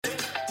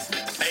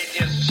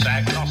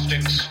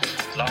agnostics,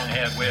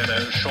 long-haired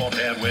weirdos,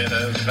 short-haired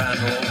weirdos,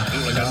 vandals,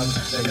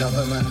 hooligans. The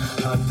government,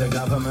 hug the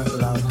government,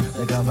 love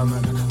the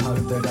government, hug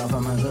the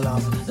government,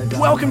 love the government.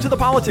 Welcome to The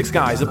Politics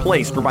Guys, a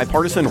place for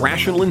bipartisan,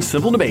 rational, and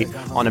civil debate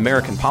on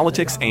American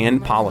politics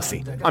and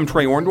policy. I'm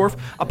Trey Orndorff,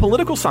 a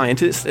political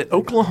scientist at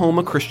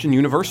Oklahoma Christian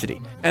University,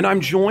 and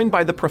I'm joined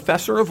by the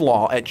professor of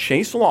law at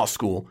Chase Law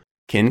School,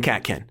 Ken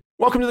Katkin.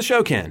 Welcome to the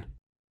show, Ken.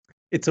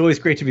 It's always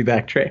great to be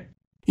back, Trey.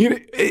 You know,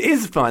 it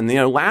is fun. You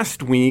know,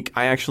 last week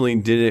I actually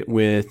did it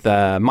with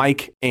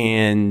Mike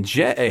and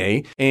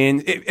Jay,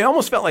 and it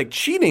almost felt like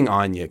cheating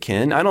on you,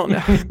 Ken. I don't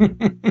know.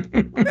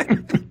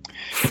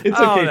 It's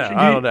okay.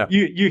 I don't know.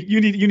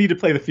 You need to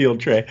play the field,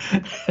 Trey.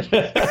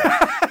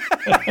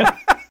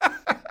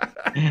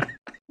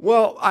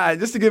 Well,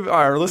 just to give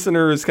our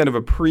listeners kind of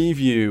a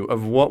preview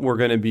of what we're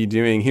going to be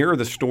doing, here are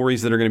the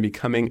stories that are going to be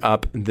coming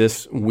up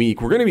this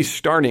week. We're going to be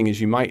starting,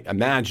 as you might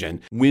imagine,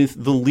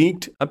 with the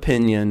leaked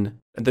opinion,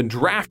 the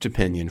draft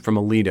opinion from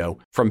Alito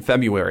from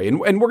February. And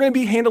we're going to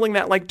be handling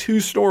that like two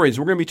stories.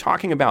 We're going to be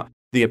talking about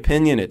the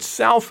opinion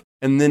itself,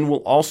 and then we'll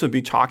also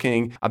be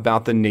talking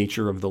about the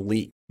nature of the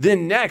leak.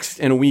 Then next,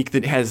 in a week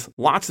that has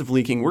lots of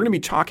leaking, we're going to be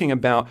talking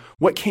about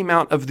what came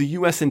out of the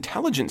U.S.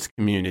 intelligence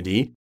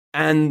community.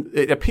 And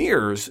it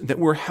appears that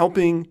we're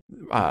helping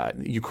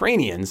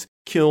Ukrainians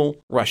kill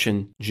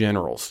Russian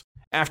generals.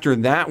 After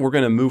that, we're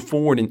going to move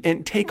forward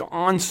and take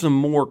on some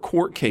more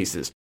court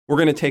cases. We're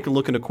going to take a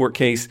look at a court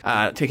case,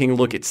 taking a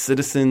look at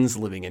citizens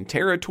living in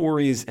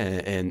territories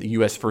and the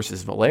U.S.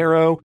 versus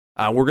Valero.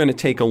 We're going to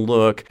take a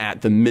look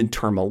at the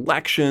midterm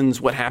elections,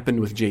 what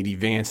happened with J.D.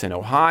 Vance in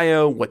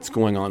Ohio, what's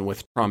going on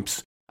with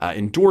Trump's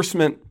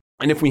endorsement.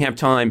 And if we have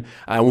time,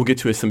 we'll get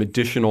to some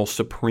additional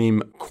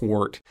Supreme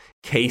Court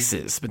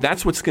cases. But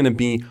that's what's going to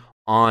be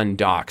on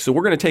dock. So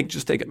we're going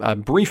to take a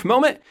brief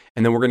moment,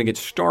 and then we're going to get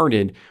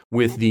started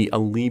with the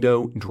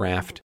Alito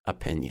draft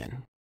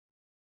opinion.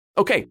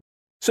 Okay,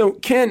 so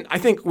Ken, I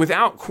think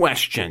without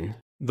question,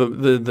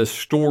 the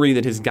story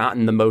that has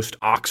gotten the most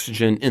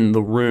oxygen in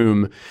the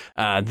room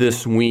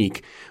this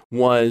week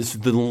was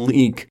the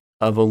leak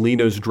of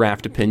Alito's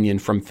draft opinion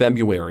from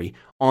February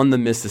on the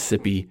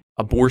Mississippi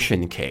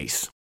abortion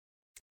case.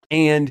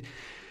 And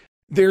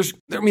there's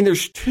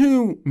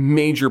two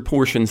major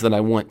portions that I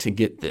want to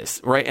get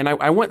this, right? And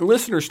I want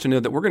listeners to know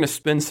that we're going to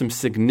spend some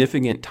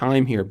significant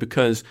time here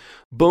because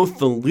both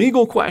the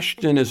legal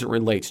question as it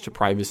relates to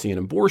privacy and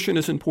abortion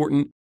is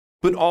important,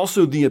 but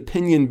also the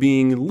opinion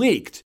being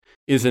leaked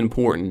is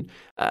important.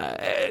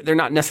 They're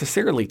not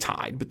necessarily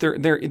tied, but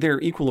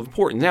they're equal of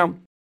importance. Now,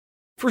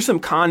 for some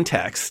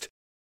context,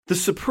 the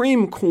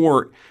Supreme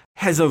Court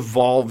has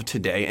evolved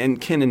today,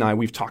 and Ken and I,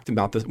 we had talked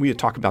about this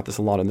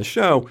a lot on the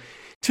show,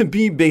 to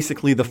be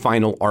basically the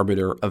final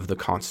arbiter of the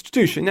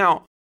Constitution.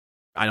 Now,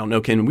 I don't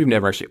know, Ken, we've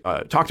never actually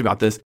talked about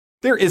this.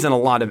 There isn't a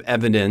lot of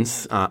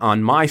evidence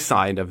on my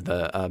side of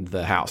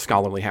the house,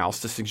 scholarly house,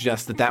 to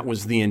suggest that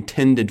was the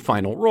intended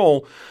final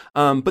role,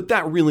 but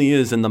that really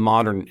is, in the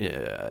modern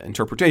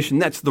interpretation,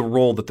 that's the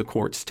role that the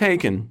court's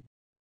taken.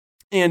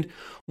 And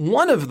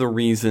one of the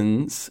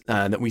reasons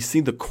that we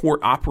see the court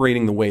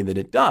operating the way that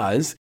it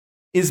does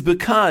is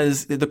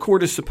because the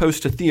court is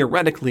supposed to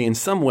theoretically, in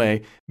some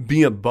way,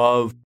 be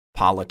above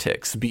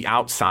politics, be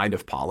outside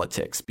of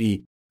politics,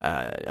 be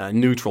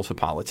neutral to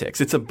politics.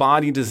 It's a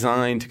body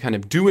designed to kind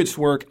of do its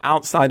work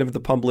outside of the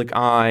public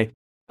eye.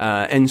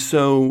 And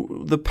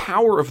so the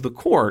power of the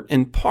court,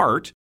 in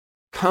part,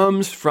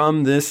 comes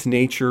from this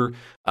nature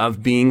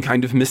of being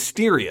kind of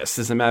mysterious.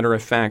 As a matter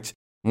of fact,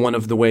 one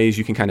of the ways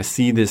you can kind of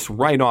see this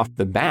right off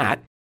the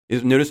bat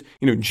is, notice,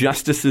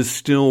 justices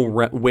still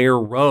wear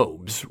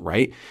robes,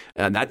 right?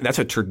 That's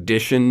a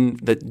tradition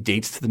that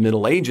dates to the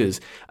Middle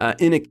Ages.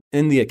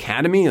 In the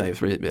academy,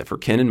 for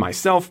Ken and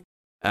myself,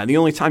 the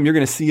only time you're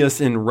going to see us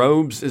in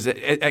robes is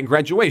at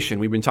graduation.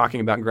 We've been talking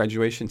about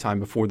graduation time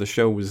before the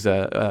show was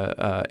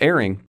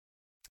airing.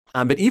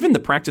 But even the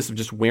practice of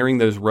just wearing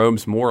those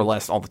robes more or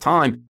less all the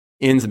time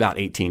ends about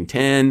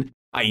 1810,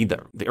 i.e. the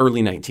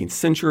early 19th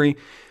century.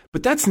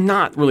 But that's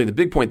not really the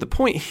big point. The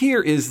point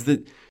here is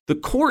that the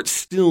court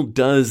still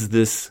does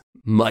this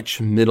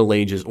much Middle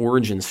Ages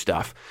origin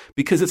stuff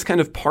because it's kind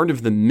of part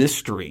of the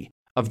mystery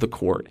of the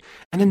court.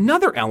 And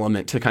another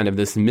element to kind of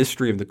this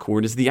mystery of the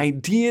court is the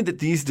idea that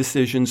these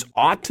decisions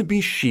ought to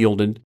be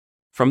shielded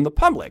from the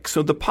public.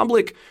 So the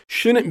public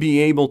shouldn't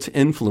be able to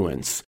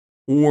influence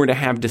or to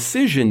have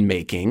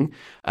decision-making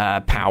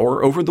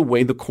power over the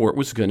way the court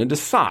was going to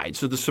decide.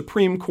 So the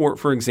Supreme Court,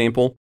 for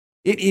example,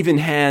 it even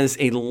has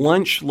a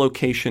lunch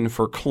location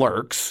for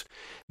clerks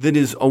that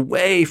is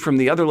away from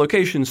the other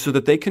locations so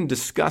that they can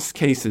discuss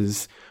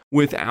cases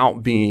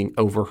without being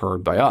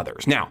overheard by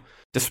others. Now,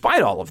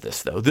 despite all of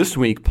this, though, this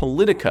week,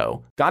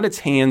 Politico got its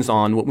hands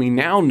on what we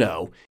now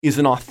know is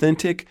an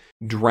authentic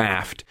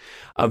draft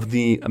of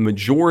the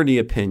majority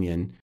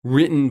opinion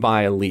written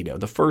by Alito,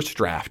 the first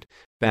draft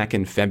back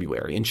in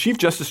February. And Chief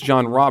Justice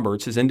John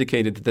Roberts has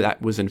indicated that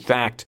that was, in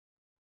fact,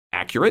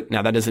 accurate.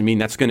 Now, that doesn't mean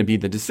that's going to be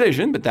the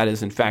decision, but that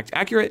is, in fact,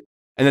 accurate,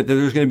 and that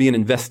there's going to be an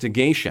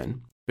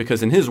investigation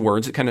because in his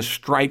words, it kind of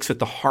strikes at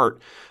the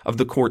heart of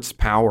the court's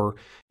power,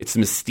 its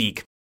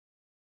mystique.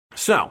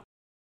 So,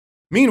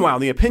 meanwhile,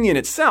 the opinion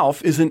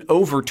itself is an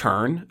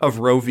overturn of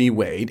Roe v.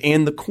 Wade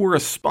and the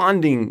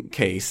corresponding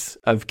case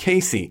of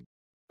Casey.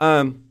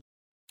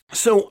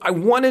 So I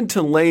wanted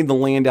to lay the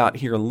land out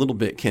here a little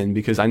bit, Ken,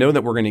 because I know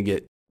that we're going to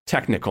get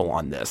technical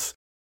on this.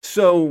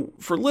 So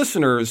for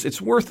listeners,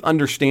 it's worth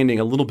understanding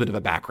a little bit of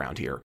a background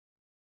here.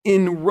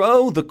 In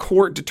Roe, the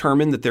court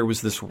determined that there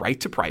was this right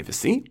to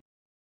privacy,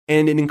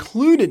 and it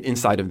included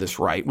inside of this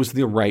right was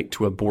the right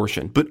to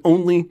abortion, but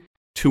only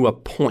to a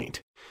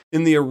point.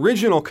 In the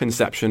original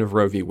conception of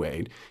Roe v.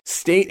 Wade,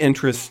 state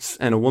interests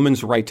and a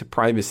woman's right to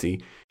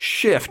privacy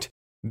shift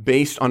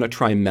based on a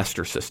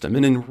trimester system.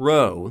 And in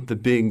Roe, the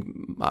big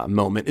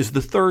moment is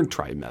the third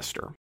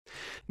trimester.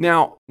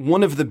 Now,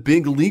 one of the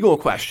big legal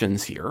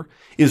questions here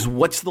is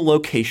what's the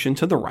location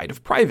to the right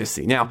of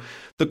privacy? Now,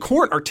 the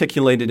court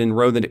articulated in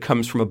Roe that it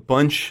comes from a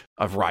bunch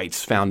of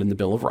rights found in the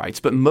Bill of Rights,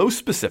 but most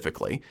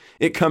specifically,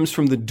 it comes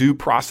from the Due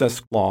Process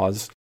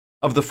Clause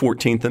of the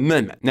 14th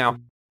Amendment. Now,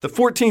 the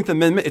 14th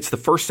Amendment, it's the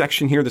first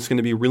section here that's going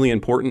to be really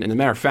important. And as a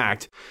matter of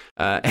fact,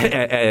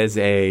 as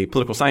a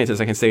political scientist,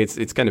 I can say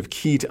it's kind of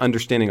key to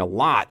understanding a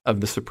lot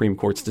of the Supreme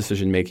Court's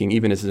decision-making,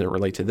 even as it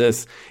relates to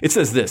this. It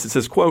says this, it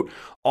says, quote,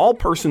 all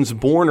persons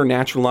born or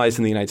naturalized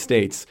in the United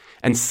States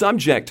and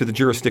subject to the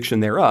jurisdiction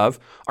thereof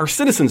are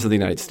citizens of the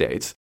United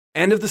States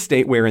and of the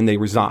state wherein they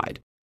reside.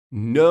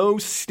 No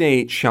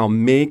state shall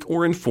make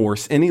or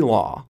enforce any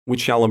law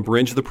which shall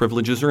abridge the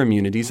privileges or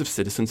immunities of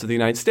citizens of the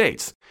United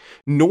States,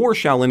 nor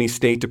shall any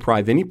state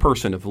deprive any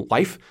person of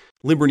life,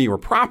 liberty, or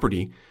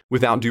property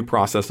without due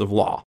process of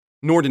law,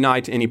 nor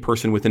deny to any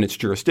person within its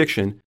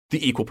jurisdiction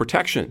the equal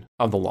protection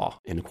of the law,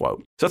 end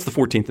quote. So that's the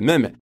 14th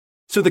Amendment.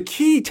 So the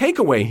key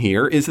takeaway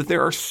here is that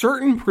there are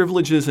certain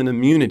privileges and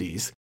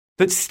immunities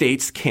that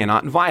states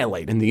cannot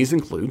violate, and these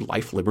include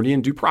life, liberty,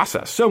 and due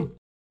process. So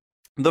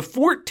the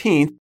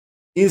 14th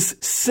is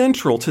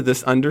central to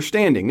this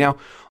understanding. Now,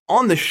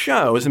 on the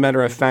show, as a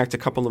matter of fact, a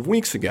couple of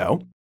weeks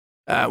ago,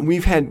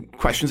 we've had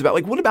questions about,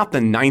 what about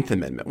the Ninth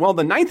Amendment? Well,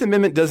 the Ninth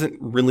Amendment doesn't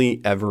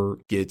really ever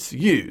get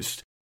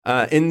used.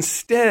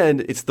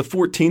 Instead, it's the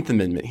 14th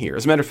Amendment here.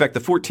 As a matter of fact, the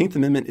 14th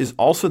Amendment is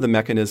also the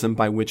mechanism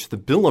by which the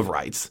Bill of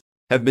Rights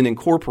have been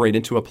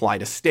incorporated to apply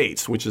to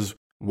states, which is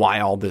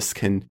why all this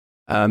can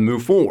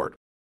move forward.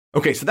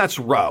 Okay, so that's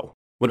Roe.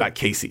 What about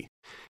Casey?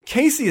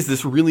 Casey is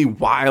this really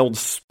wild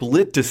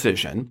split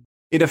decision.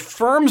 It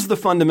affirms the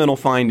fundamental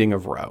finding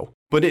of Roe,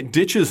 but it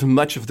ditches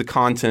much of the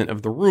content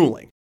of the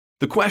ruling.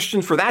 The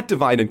question for that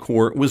divided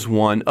court was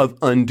one of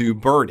undue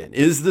burden.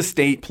 Is the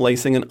state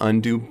placing an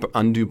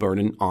undue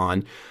burden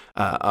on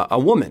a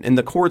woman? In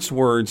the court's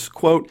words,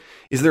 quote,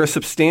 is there a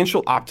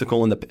substantial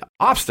obstacle in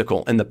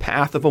the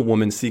path of a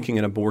woman seeking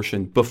an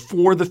abortion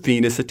before the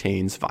fetus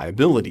attains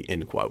viability,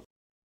 end quote,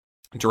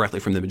 directly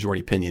from the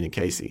majority opinion in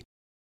Casey.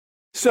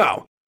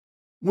 So,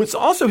 what's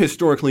also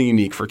historically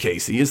unique for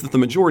Casey is that the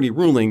majority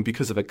ruling,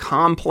 because of a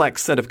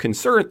complex set of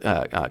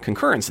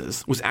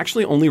concurrences, was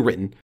actually only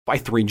written by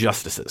 3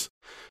 justices.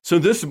 So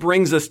this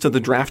brings us to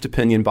the draft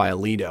opinion by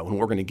Alito, and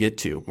we're going to get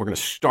to. We're going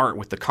to start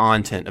with the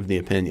content of the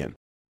opinion.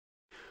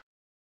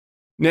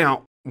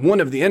 Now, one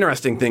of the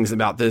interesting things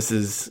about this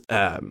is,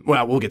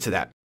 we'll get to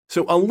that.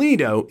 So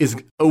Alito is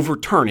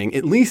overturning,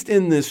 at least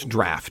in this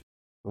draft,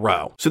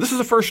 Roe. So this is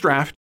a first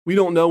draft. We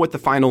don't know what the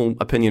final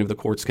opinion of the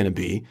court's going to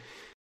be.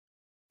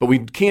 But we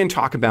can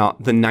talk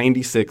about the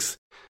 96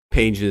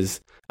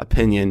 pages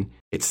opinion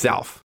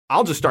itself.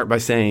 I'll just start by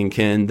saying,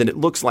 Ken, that it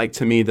looks like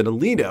to me that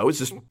Alito is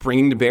just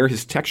bringing to bear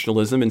his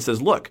textualism and says,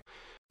 look,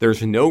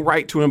 there's no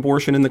right to an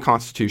abortion in the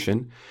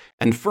Constitution.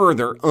 And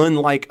further,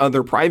 unlike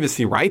other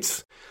privacy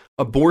rights,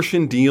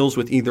 abortion deals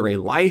with either a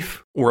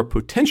life or a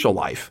potential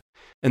life,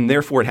 and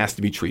therefore it has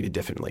to be treated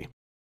differently.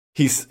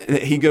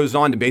 He goes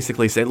on to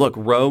basically say, look,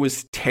 Roe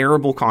is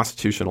terrible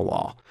constitutional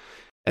law.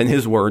 And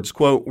his words,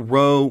 quote,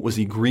 Roe was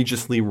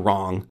egregiously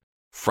wrong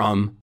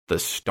from the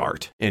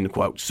start, end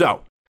quote.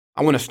 So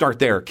I want to start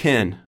there.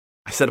 Ken,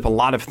 I set up a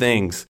lot of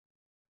things.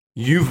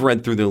 You've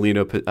read through the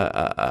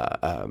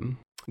Alito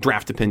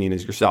draft opinion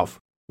as yourself.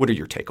 What are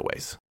your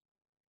takeaways?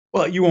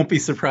 Well, you won't be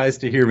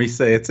surprised to hear me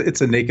say it's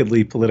a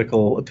nakedly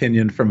political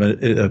opinion from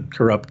a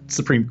corrupt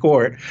Supreme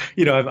Court.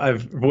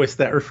 I've voiced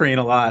that refrain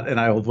a lot, and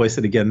I will voice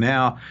it again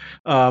now.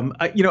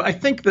 I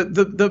think that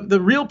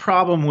the real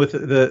problem with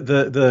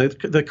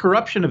the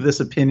corruption of this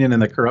opinion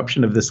and the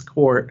corruption of this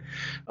court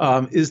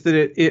is that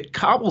it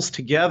cobbles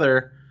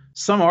together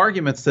some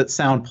arguments that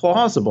sound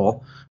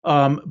plausible,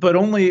 but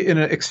only in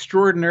an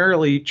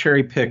extraordinarily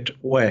cherry-picked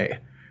way.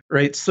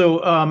 Right.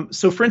 So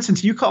for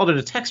instance, you called it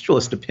a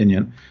textualist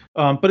opinion.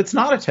 But it's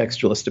not a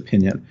textualist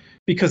opinion,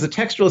 because a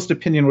textualist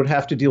opinion would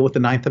have to deal with the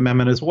Ninth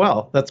Amendment as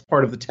well. That's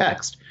part of the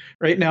text,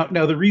 right? Now,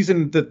 the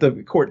reason that the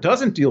court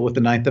doesn't deal with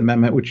the Ninth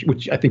Amendment,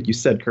 which I think you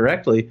said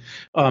correctly,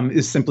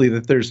 is simply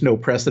that there's no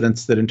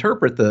precedents that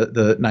interpret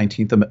the Ninth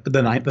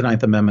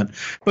Amendment.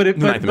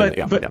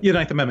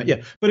 Ninth Amendment,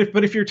 yeah.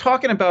 But if you're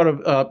talking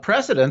about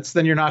precedents,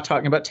 then you're not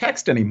talking about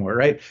text anymore,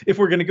 right? If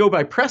we're going to go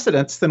by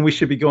precedents, then we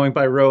should be going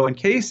by Roe and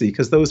Casey,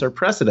 because those are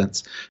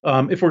precedents.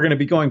 If we're going to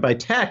be going by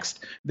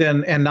text,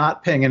 then and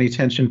not paying any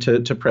attention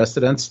to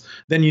precedents,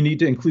 then you need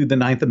to include the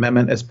Ninth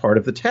Amendment as part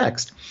of the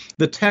text.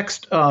 The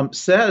text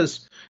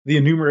says the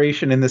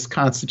enumeration in this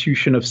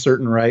Constitution of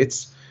certain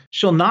rights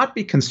shall not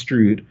be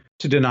construed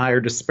to deny or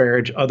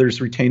disparage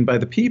others retained by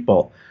the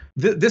people.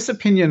 This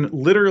opinion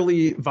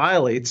literally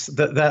violates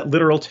that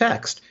literal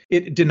text.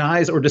 It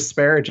denies or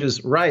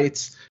disparages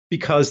rights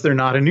because they're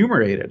not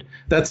enumerated.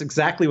 That's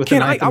exactly what the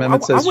Ninth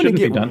Amendment says shouldn't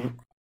be done.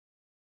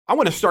 I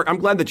want to start. I'm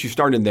glad that you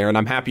started there, and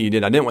I'm happy you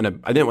did. I didn't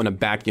want to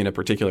back you in a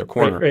particular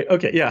corner. Right.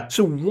 Okay. Yeah.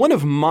 So one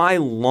of my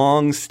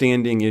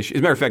long-standing issues, as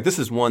a matter of fact, this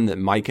is one that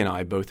Mike and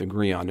I both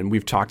agree on, and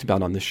we've talked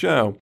about on the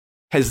show,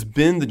 has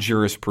been the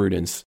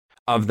jurisprudence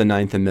of the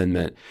Ninth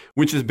Amendment,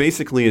 which is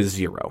basically a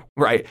zero,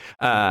 right?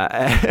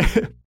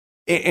 And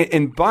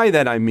by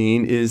that I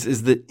mean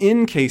is that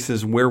in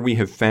cases where we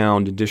have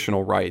found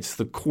additional rights,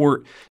 the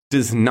court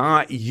does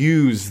not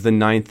use the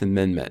Ninth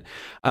Amendment.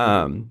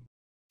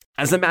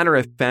 As a matter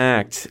of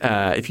fact,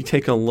 if you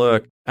take a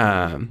look,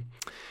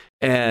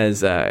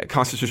 as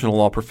constitutional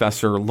law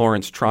professor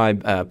Lawrence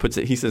Tribe puts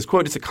it, he says,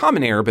 quote, "It's a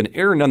common error, but an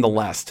error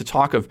nonetheless, to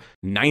talk of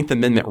Ninth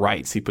Amendment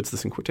rights." He puts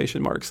this in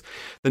quotation marks.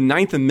 "The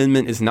Ninth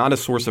Amendment is not a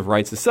source of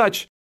rights as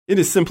such. It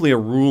is simply a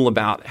rule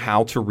about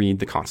how to read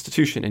the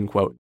Constitution," end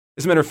quote.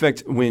 As a matter of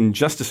fact, when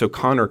Justice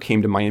O'Connor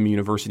came to Miami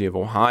University of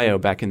Ohio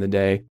back in the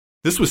day,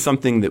 this was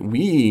something that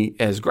we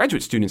as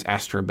graduate students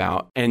asked her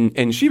about.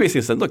 And she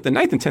basically said, look, the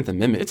Ninth and 10th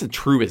Amendment, it's a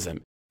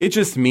truism. It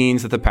just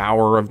means that the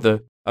power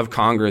of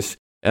Congress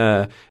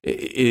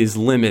is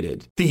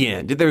limited. The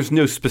end. There's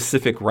no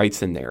specific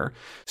rights in there.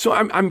 So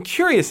I'm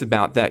curious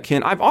about that,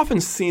 Ken. I've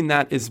often seen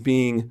that as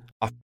being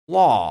a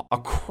flaw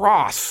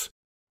across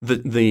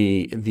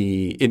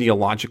the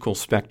ideological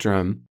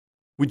spectrum.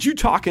 Would you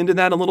talk into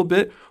that a little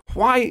bit?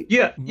 Why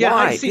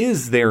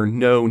is there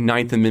no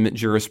Ninth Amendment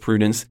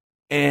jurisprudence?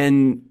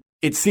 And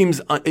it seems,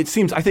 I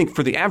think,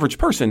 for the average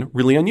person,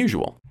 really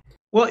unusual.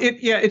 Well,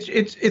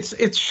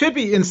 it should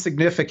be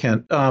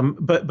insignificant,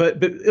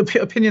 but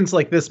opinions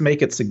like this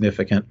make it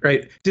significant,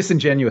 right?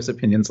 Disingenuous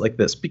opinions like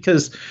this,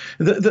 because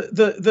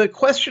the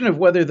question of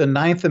whether the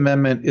Ninth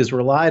Amendment is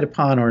relied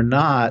upon or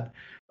not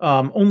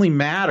only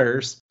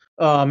matters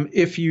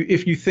if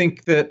you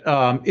think that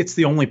it's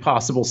the only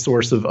possible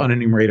source of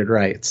unenumerated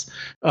rights.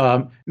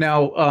 Now,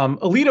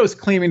 Alito is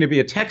claiming to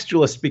be a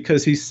textualist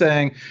because he's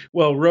saying,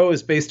 well, Roe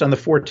is based on the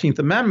 14th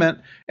Amendment,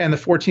 and the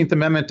 14th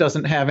Amendment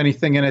doesn't have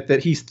anything in it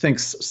that he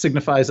thinks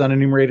signifies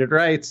unenumerated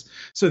rights,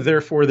 so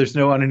therefore there's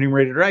no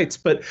unenumerated rights.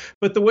 But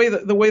the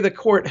way the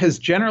court has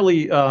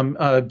generally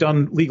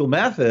done legal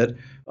method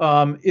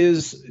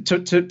is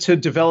to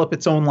develop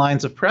its own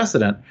lines of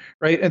precedent,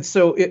 right? And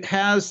so it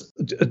has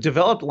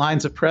developed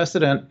lines of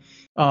precedent,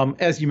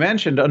 as you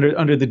mentioned,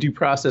 under the Due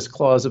Process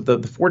Clause of the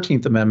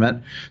 14th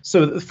Amendment.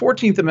 So the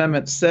 14th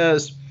Amendment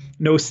says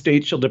no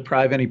state shall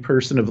deprive any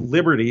person of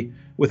liberty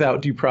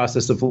without due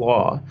process of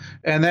law.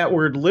 And that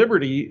word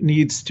liberty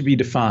needs to be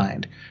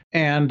defined.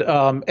 And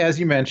as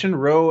you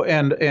mentioned, Roe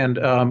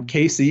and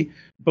Casey,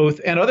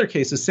 both, and other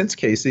cases since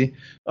Casey,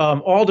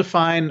 all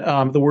define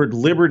the word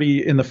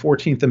liberty in the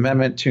 14th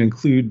Amendment to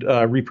include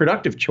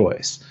reproductive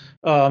choice.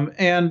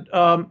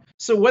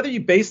 So whether you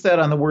base that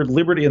on the word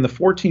liberty in the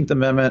 14th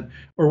Amendment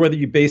or whether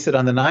you base it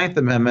on the 9th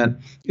Amendment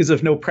is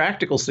of no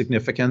practical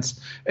significance.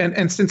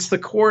 And since the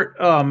court,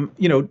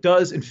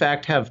 does in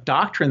fact have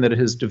doctrine that it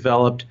has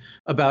developed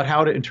about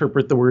how to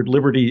interpret the word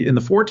liberty in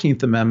the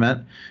 14th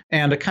Amendment,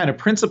 and a kind of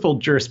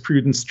principled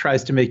jurisprudence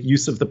tries to make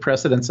use of the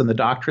precedents and the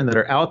doctrine that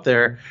are out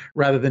there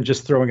rather than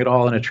just throwing it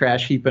all in a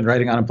trash heap and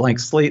writing on a blank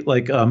slate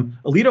like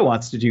Alito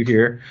wants to do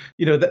here.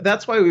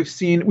 That's why we've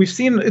seen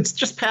it's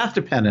just path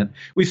dependent.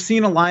 We've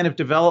seen a line of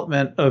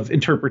development of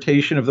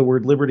interpretation of the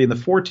word liberty in the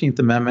 14th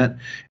Amendment,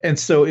 and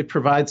so it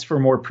provides for a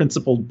more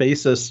principled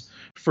basis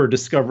for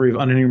discovery of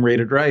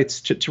unenumerated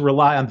rights to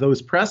rely on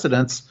those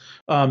precedents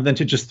than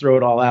to just throw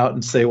it all out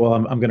and say, well,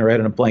 I'm going to write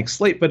on a blank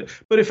slate. But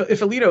if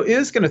Alito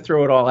is going to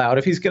throw it all out,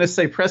 if he's going to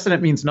say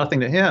precedent means nothing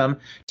to him,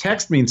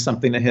 text means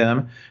something to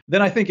him,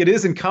 then I think it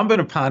is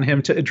incumbent upon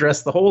him to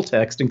address the whole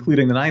text,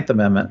 including the 9th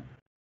Amendment.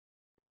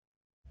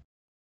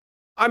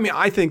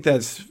 I think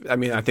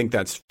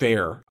that's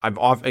fair.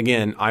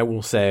 I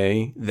will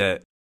say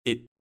that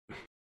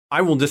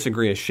I will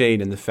disagree a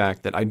shade in the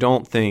fact that I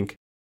don't think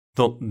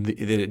that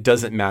it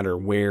doesn't matter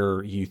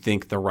where you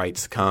think the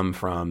rights come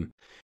from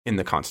in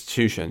the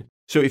Constitution.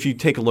 So if you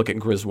take a look at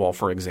Griswold,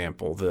 for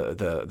example,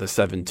 the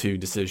 7-2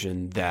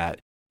 decision that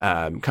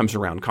comes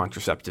around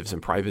contraceptives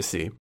and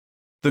privacy,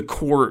 the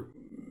court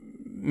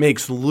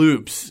makes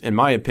loops, in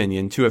my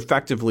opinion, to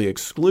effectively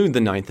exclude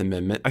the Ninth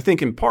Amendment. I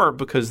think in part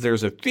because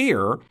there's a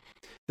fear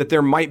that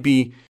there might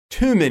be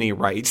too many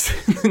rights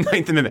in the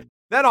Ninth Amendment.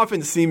 That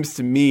often seems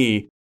to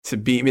me to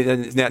be, I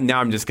mean, now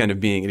I'm just kind of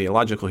being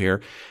ideological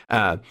here.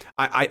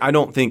 I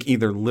don't think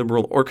either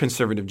liberal or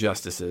conservative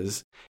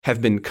justices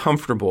have been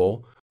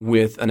comfortable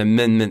with an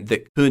amendment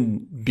that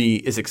could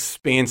be as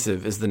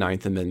expansive as the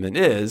Ninth Amendment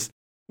is,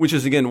 which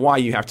is, again, why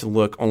you have to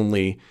look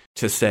only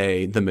to,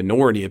 say, the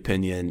minority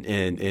opinion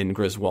in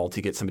Griswold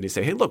to get somebody to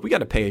say, hey, look, we got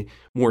to pay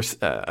more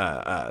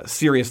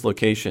serious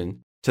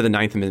location to the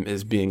Ninth Amendment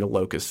as being a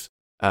locus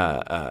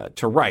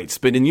to rights.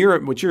 But in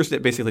Europe, what you're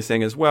basically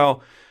saying is,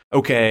 well,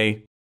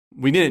 okay,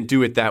 we didn't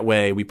do it that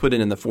way. We put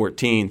it in the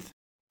 14th,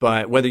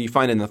 but whether you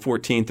find it in the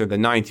 14th or the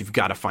 9th, you've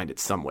got to find it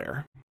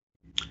somewhere.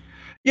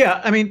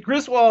 Yeah, I mean,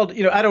 Griswold,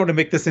 I don't want to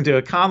make this into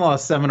a common law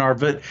seminar,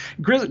 but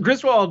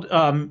Griswold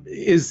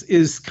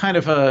is kind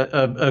of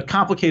a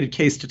complicated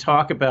case to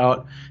talk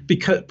about,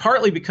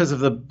 partly because of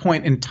the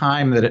point in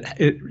time that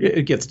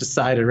it gets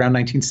decided around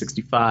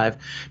 1965,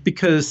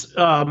 because,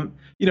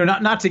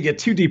 not to get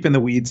too deep in the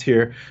weeds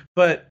here,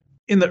 but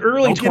in the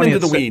early 20th Don't get into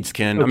the weeds,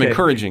 Ken. Okay. I'm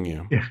encouraging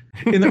you. Yeah.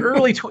 In the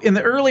early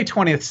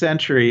 20th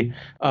century,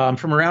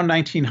 from around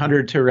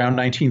 1900 to around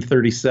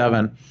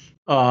 1937,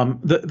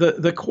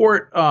 the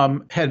court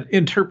had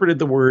interpreted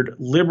the word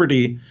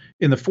liberty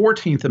in the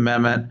 14th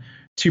Amendment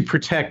to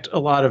protect a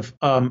lot of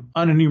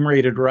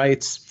unenumerated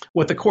rights,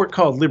 what the court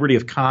called liberty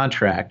of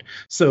contract.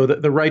 So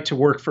the right to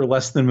work for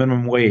less than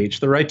minimum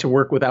wage, the right to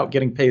work without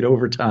getting paid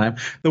overtime,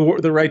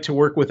 the right to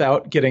work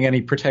without getting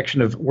any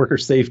protection of worker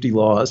safety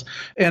laws.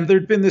 And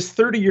there'd been this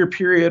 30-year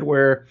period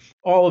where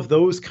all of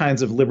those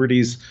kinds of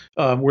liberties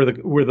were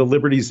the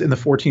liberties in the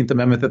 14th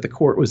Amendment that the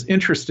court was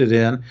interested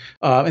in.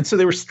 And so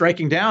they were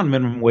striking down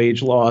minimum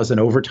wage laws and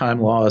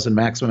overtime laws and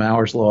maximum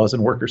hours laws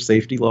and worker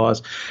safety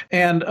laws.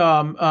 And,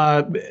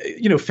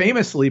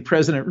 famously,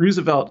 President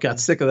Roosevelt got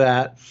sick of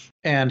that,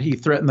 and he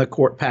threatened the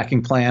court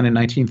packing plan in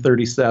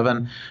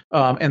 1937,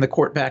 and the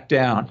court backed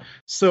down.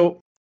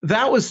 So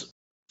that was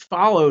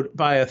followed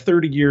by a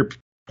 30-year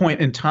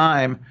point in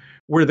time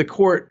where the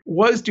court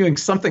was doing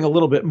something a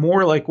little bit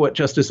more like what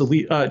Justice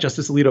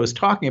Alito is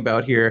talking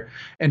about here,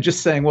 and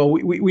just saying, well,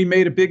 we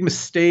made a big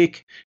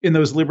mistake in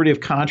those liberty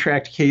of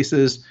contract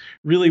cases.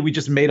 Really, we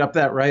just made up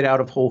that right out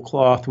of whole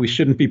cloth. We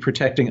shouldn't be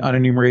protecting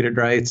unenumerated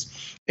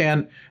rights.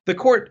 And the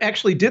court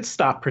actually did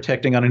stop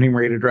protecting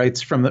unenumerated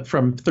rights from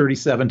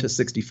 37 to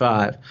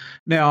 65.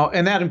 Now,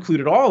 and that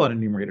included all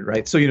unenumerated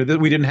rights. So,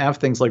 we didn't have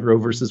things like Roe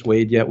versus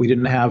Wade yet. We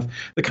didn't have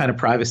the kind of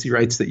privacy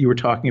rights that you were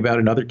talking about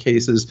in other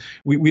cases.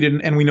 We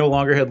didn't, and we no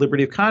longer had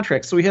liberty of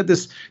contract. So we had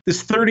this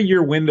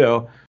 30-year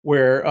window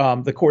where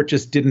the court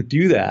just didn't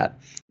do that.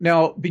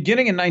 Now,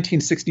 beginning in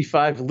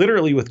 1965,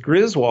 literally with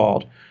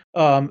Griswold,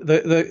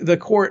 the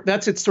court,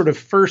 that's its sort of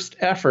first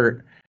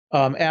effort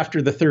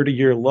after the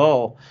 30-year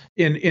lull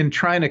in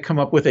trying to come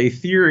up with a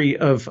theory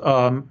of,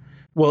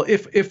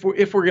 if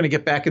we're going to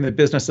get back in the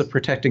business of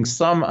protecting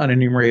some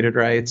unenumerated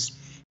rights,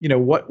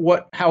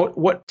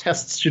 what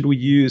tests should we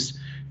use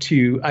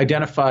to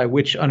identify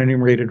which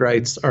unenumerated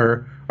rights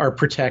are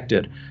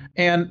protected?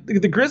 And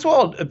the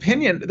Griswold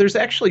opinion, there's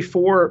actually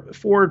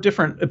four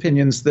different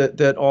opinions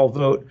that all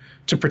vote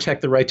to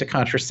protect the right to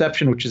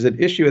contraception, which is at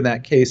issue in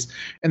that case.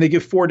 And they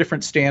give four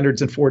different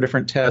standards and four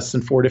different tests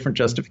and four different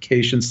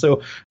justifications.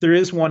 So there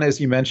is one,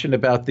 as you mentioned,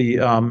 about the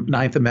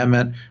Ninth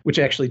Amendment, which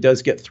actually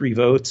does get 3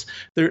 votes.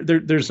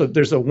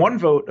 There's a one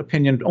vote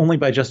opinion only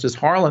by Justice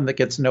Harlan that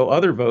gets no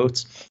other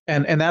votes.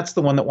 And that's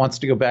the one that wants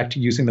to go back to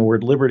using the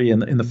word liberty in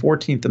the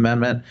 14th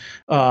Amendment.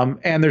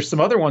 And there's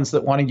some other ones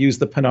that want to use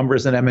the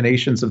penumbras and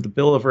emanations of the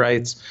Bill of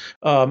Rights.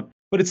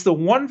 But it's the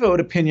one vote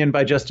opinion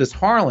by Justice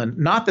Harlan,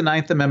 not the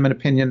Ninth Amendment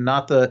opinion,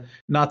 not the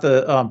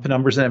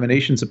penumbras and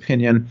emanations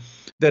opinion,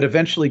 that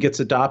eventually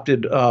gets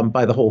adopted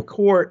by the whole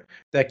court,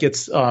 that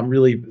gets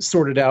really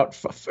sorted out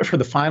for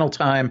the final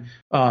time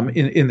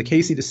in the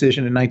Casey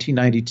decision in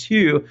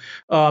 1992.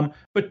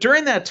 But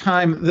during that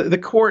time, the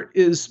court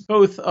is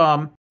both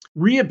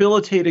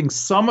rehabilitating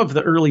some of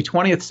the early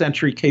 20th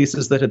century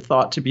cases that had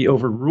thought to be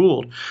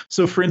overruled.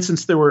 So, for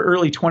instance, there were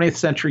early 20th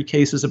century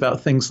cases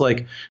about things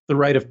like the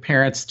right of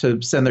parents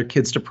to send their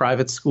kids to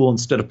private school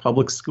instead of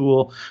public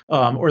school,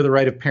 or the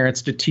right of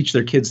parents to teach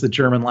their kids the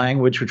German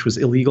language, which was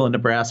illegal in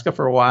Nebraska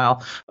for a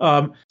while.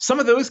 Some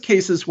of those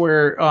cases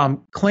where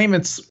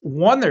claimants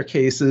won their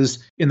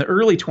cases in the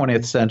early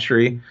 20th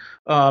century,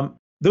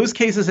 those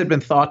cases had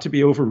been thought to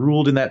be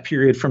overruled in that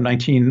period from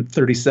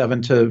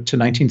 1937 to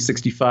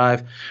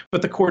 1965,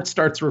 but the court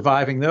starts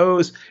reviving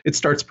those. It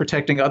starts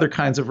protecting other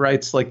kinds of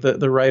rights, like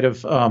the right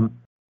of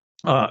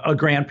a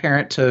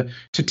grandparent to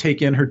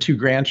take in her two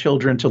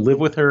grandchildren to live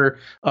with her,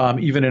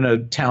 even in a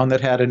town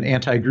that had an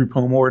anti-group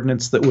home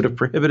ordinance that would have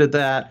prohibited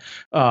that,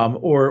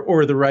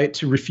 or the right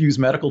to refuse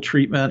medical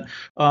treatment.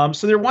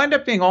 So there wind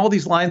up being all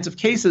these lines of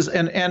cases,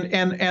 and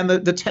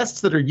the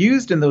tests that are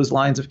used in those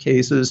lines of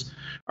cases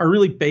are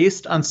really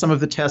based on some of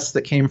the tests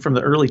that came from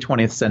the early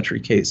 20th century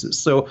cases.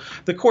 So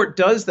the court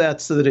does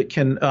that so that it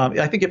can,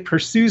 I think it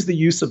pursues the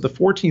use of the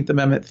 14th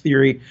Amendment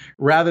theory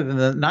rather than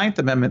the 9th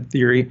Amendment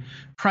theory,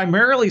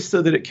 primarily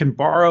so that it can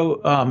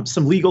borrow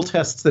some legal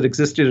tests that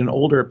existed in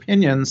older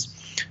opinions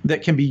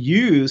that can be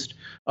used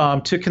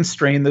to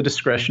constrain the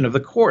discretion of the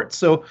court.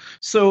 So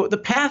the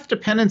path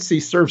dependency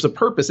serves a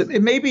purpose.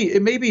 It may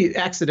be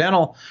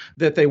accidental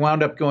that they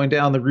wound up going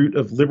down the route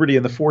of liberty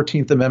in the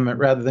 14th Amendment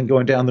rather than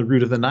going down the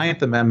route of the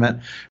 9th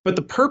Amendment. But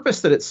the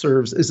purpose that it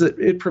serves is that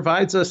it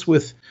provides us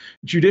with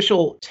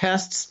judicial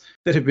tests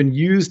that have been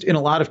used in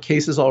a lot of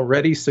cases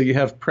already. So you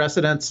have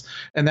precedents,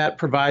 and that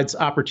provides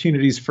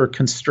opportunities for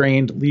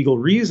constrained legal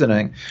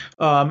reasoning.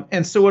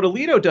 And so what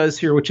Alito does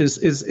here, which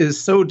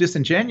is so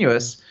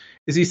disingenuous,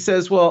 is he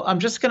says, well, I'm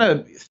just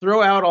going to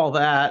throw out all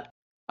that.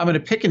 I'm going to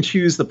pick and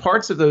choose the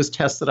parts of those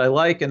tests that I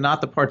like and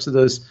not the parts of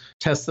those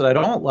tests that I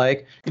don't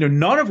like,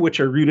 none of which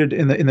are rooted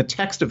in the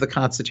text of the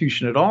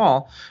Constitution at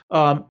all.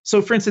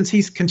 So, for instance,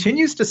 he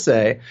continues to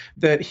say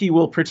that he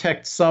will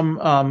protect some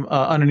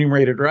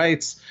unenumerated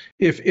rights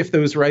if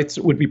those rights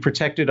would be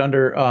protected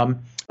under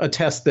a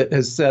test that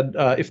has said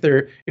if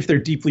they're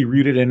deeply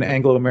rooted in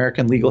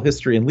Anglo-American legal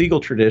history and legal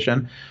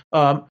tradition.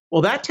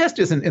 Well, that test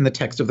isn't in the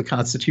text of the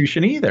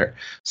Constitution either.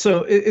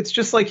 So it's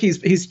just like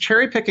he's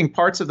cherry picking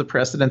parts of the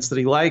precedents that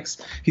he likes.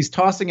 He's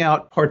tossing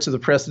out parts of the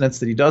precedents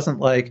that he doesn't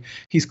like.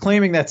 He's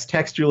claiming that's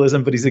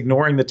textualism, but he's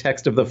ignoring the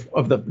text of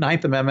the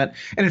Ninth Amendment.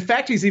 And in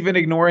fact, he's even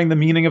ignoring the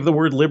meaning of the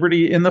word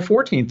liberty in the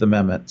 14th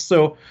Amendment.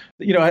 So,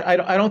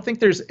 I don't think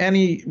there's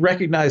any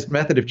recognized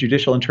method of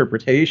judicial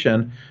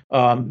interpretation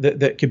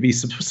that could be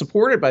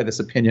supported by this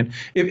opinion.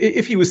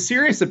 If he was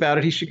serious about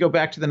it, he should go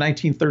back to the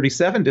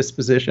 1937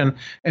 disposition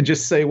and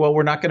just say, well,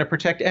 we're not going to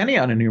protect any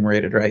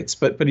unenumerated rights.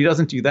 But he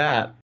doesn't do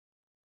that.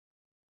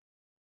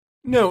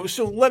 No,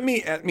 so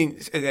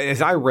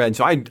as I read,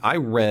 I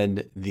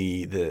read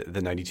the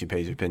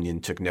 92-page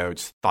opinion, took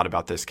notes, thought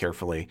about this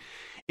carefully.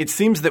 It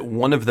seems that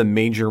one of the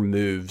major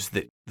moves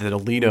that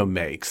Alito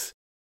makes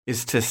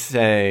is to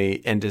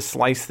say, and to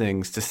slice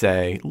things to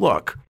say,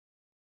 look,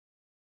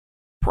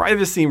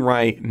 privacy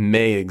right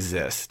may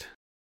exist,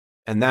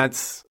 and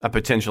that's a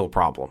potential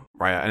problem,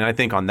 right? And I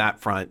think on that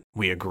front,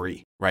 we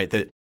agree, right?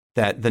 That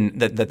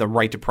the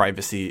right to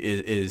privacy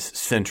is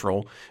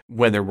central,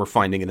 whether we're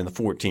finding it in the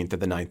 14th or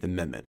the 9th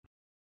Amendment.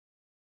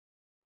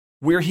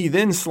 Where he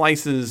then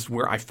slices,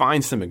 where I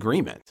find some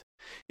agreement,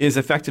 is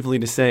effectively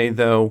to say,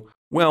 though,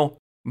 well,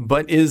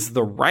 but is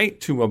the right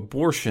to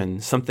abortion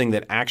something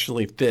that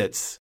actually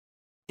fits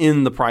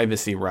in the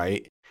privacy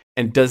right?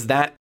 And does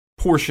that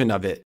portion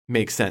of it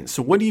make sense?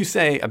 So what do you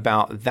say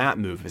about that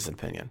move, his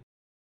opinion?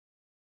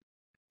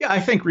 Yeah, I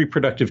think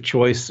reproductive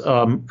choice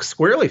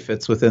squarely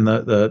fits within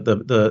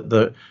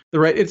the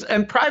right.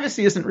 And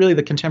privacy isn't really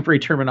the contemporary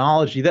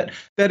terminology. That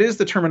is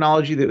the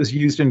terminology that was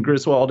used in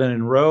Griswold and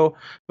in Roe,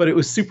 but it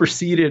was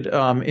superseded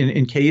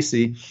in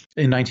Casey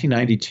in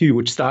 1992,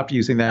 which stopped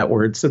using that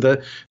word. So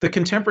the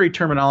contemporary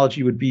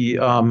terminology would be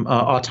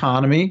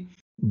autonomy,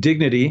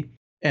 dignity,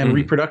 and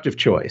reproductive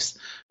choice.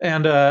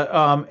 And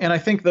I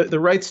think that the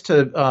rights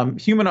to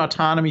human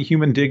autonomy,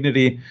 human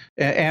dignity,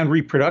 and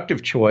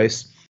reproductive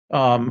choice,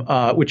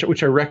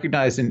 which are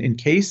recognized in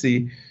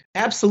Casey,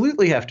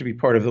 absolutely have to be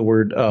part of the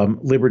word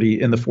liberty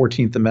in the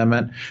 14th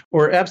Amendment,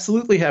 or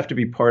absolutely have to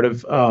be part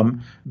of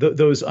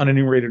those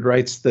unenumerated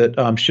rights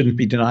that shouldn't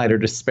be denied or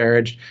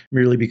disparaged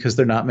merely because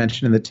they're not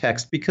mentioned in the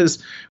text.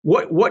 Because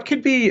what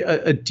could be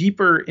a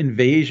deeper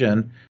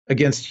invasion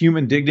against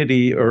human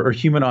dignity or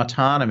human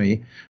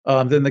autonomy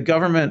than the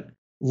government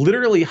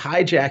literally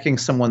hijacking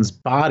someone's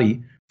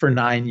body for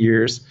 9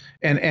 years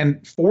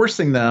and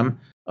forcing them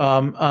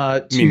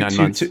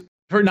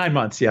for 9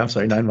 months. Yeah, I'm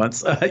sorry, 9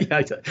 months.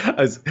 Yeah,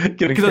 I was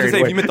getting carried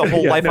away. If you meant the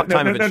whole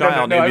lifetime of a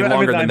child, it'd be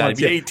longer than that. It'd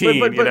be 18.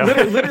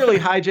 But literally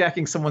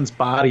hijacking someone's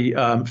body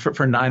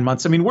for 9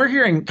 months. I mean, we're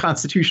hearing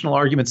constitutional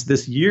arguments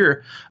this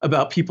year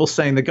about people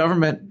saying the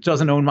government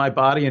doesn't own my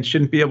body and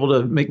shouldn't be able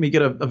to make me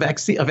get a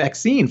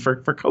vaccine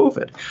for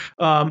COVID.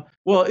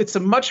 Well, it's a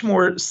much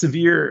more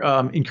severe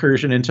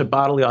incursion into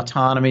bodily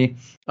autonomy,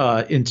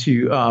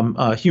 into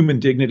human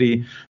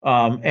dignity,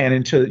 and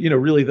into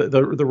really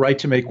the right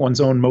to make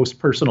one's own most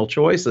personal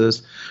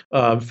choices.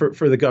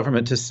 For the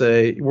government to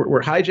say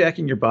we're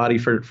hijacking your body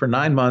for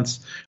 9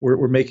 months,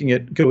 we're making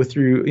it go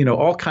through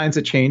all kinds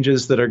of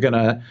changes that are going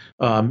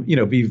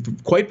to be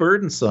quite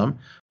burdensome.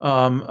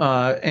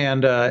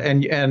 And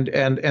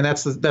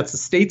that's the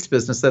state's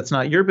business. That's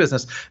not your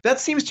business. That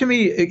seems to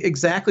me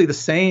exactly the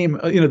same.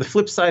 The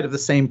flip side of the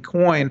same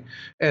coin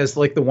as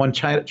like the one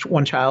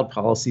child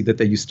policy that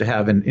they used to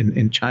have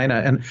in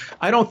China. And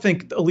I don't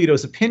think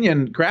Alito's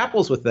opinion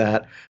grapples with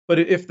that. But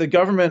if the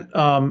government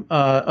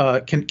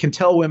can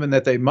tell women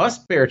that they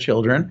must bear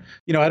children,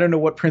 I don't know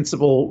what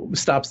principle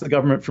stops the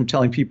government from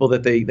telling people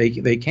that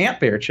they can't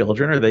bear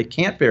children or they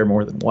can't bear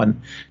more than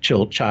one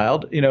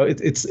child.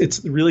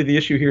 It's really the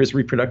issue here is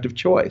reproductive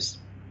choice.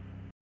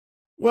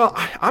 Well,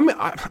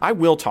 I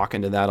will talk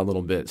into that a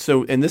little bit.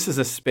 So, and this is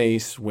a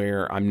space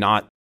where I'm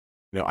not,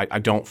 I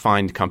don't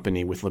find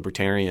company with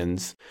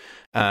libertarians,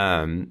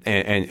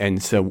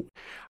 and so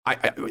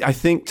I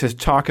think to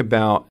talk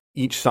about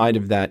each side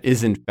of that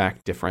is in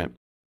fact different,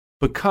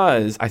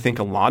 because I think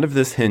a lot of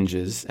this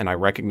hinges, and I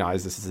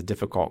recognize this is a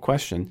difficult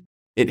question,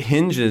 it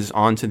hinges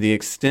on to the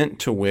extent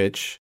to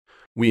which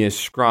we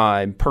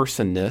ascribe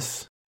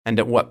personness, and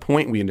at what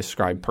point we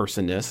ascribe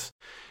personness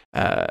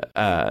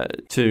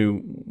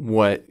to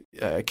what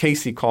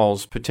Casey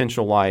calls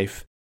potential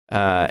life,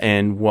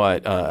 and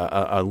what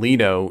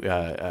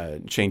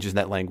Alito changes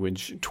that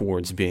language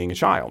towards being a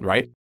child,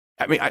 right?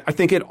 I mean, I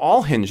think it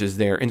all hinges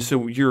there. And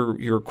so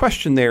your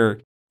question there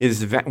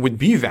would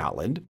be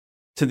valid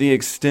to the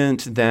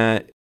extent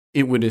that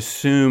it would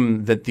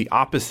assume that the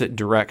opposite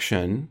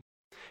direction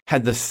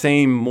had the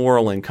same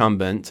moral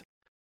incumbent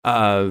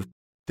of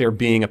there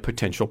being a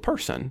potential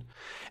person.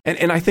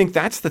 And I think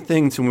that's the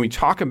thing. So when we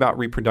talk about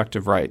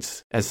reproductive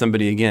rights, as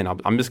somebody, again,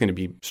 I'm just going to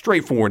be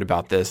straightforward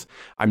about this.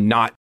 I'm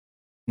not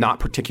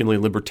particularly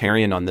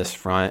libertarian on this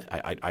front.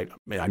 I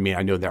mean,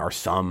 I know there are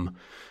some.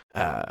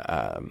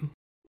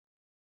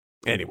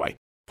 Anyway,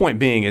 point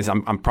being is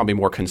I'm probably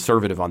more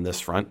conservative on this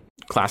front,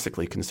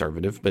 classically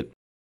conservative. But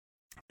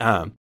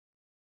I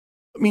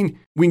mean,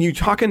 when you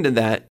talk into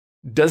that,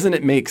 doesn't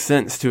it make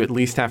sense to at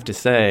least have to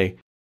say,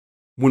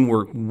 when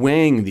we're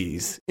weighing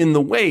these in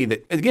the way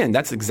that, again,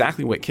 that's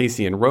exactly what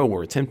Casey and Roe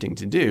were attempting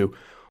to do.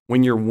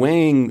 When you're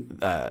weighing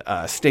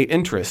state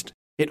interest,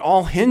 it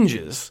all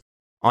hinges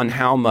on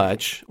how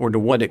much or to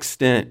what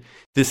extent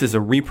this is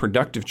a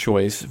reproductive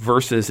choice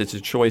versus it's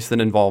a choice that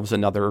involves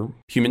another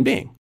human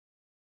being.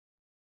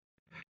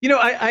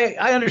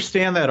 I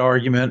understand that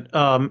argument.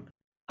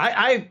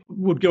 I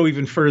would go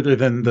even further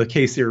than the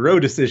Casey or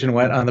Roe decision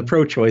went on the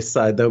pro-choice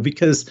side, though,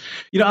 because,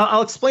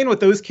 I'll explain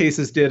what those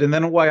cases did and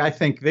then why I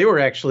think they were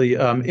actually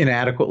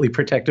inadequately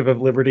protective of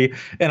liberty.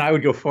 And I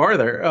would go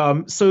farther.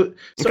 I think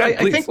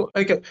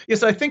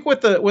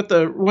what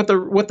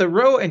the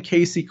Roe and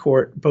Casey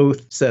court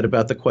both said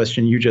about the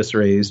question you just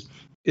raised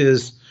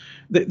is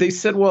they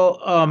said, well,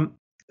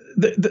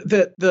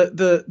 the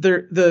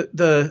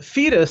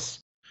fetus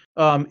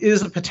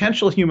is a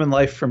potential human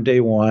life from day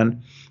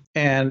one.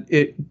 And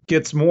it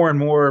gets more and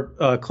more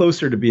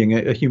closer to being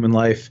a human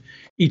life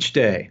each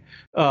day.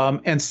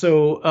 And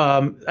so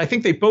I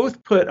think they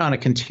both put on a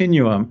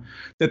continuum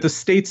that the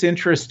state's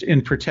interest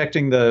in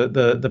protecting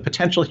the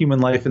potential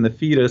human life in the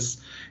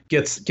fetus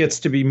gets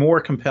to be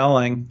more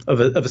compelling of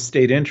a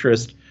state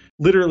interest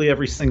literally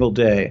every single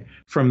day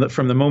from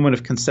the moment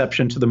of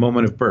conception to the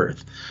moment of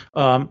birth.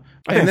 I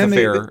think that's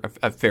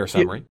a fair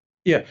summary.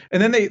 Yeah,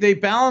 and then they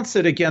balance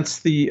it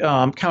against the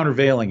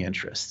countervailing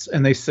interests,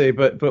 and they say,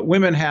 but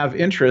women have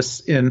interests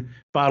in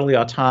bodily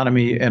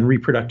autonomy and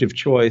reproductive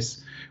choice,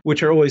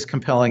 which are always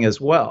compelling as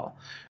well.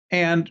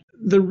 And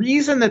the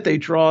reason that they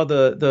draw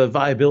the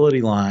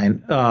viability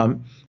line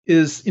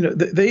is,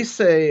 they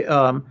say,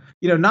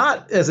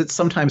 not as it's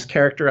sometimes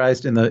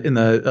characterized in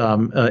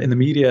the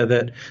media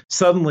that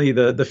suddenly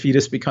the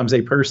fetus becomes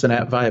a person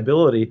at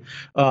viability,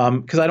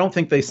 because I don't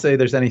think they say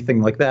there's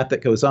anything like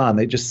that goes on.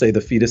 They just say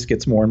the fetus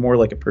gets more and more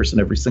like a person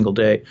every single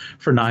day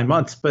for 9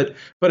 months. But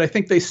I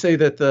think they say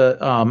that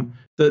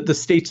the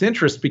state's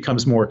interest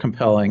becomes more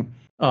compelling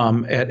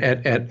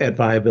at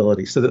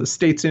viability, so that the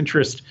state's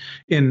interest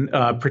in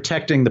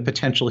protecting the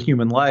potential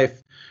human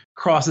life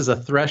crosses a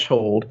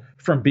threshold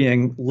from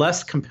being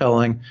less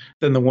compelling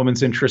than the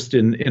woman's interest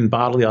in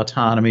bodily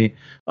autonomy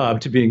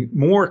to being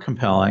more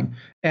compelling.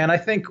 And I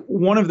think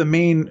one of the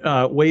main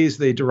ways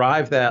they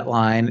derive that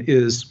line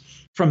is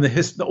from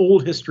the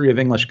old history of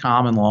English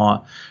common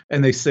law.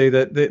 And they say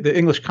that the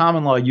English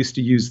common law used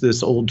to use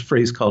this old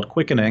phrase called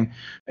quickening.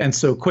 And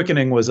so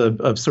quickening was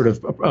a sort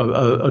of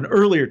an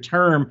earlier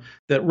term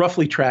that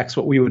roughly tracks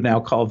what we would now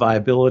call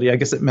viability. I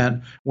guess it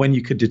meant when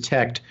you could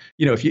detect,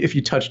 if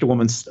you touched a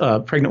woman's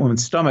pregnant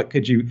woman's stomach,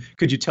 could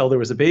you tell there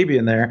was a baby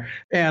in there?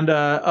 And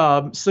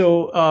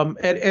so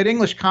at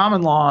English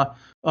common law,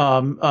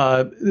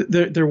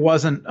 there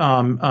wasn't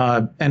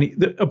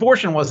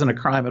abortion wasn't a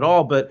crime at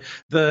all, but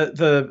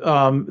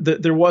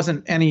there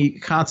wasn't any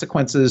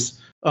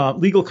consequences,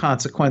 legal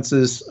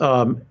consequences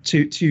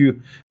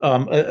to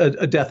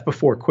a death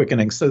before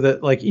quickening. So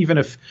that, like, even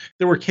if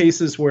there were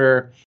cases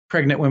where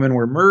pregnant women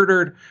were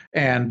murdered,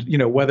 and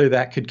whether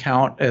that could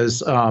count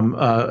as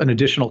an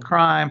additional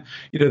crime,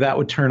 that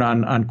would turn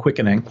on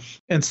quickening.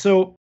 And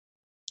so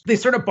they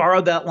sort of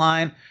borrowed that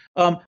line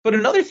But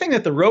another thing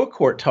that the Roe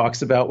Court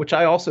talks about, which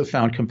I also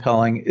found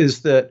compelling,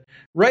 is that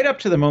right up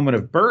to the moment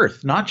of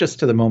birth, not just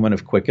to the moment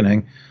of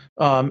quickening,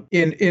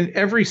 in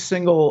every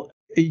single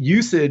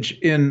usage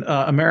in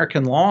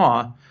American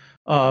law,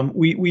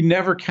 we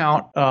never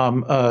count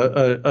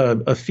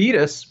a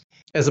fetus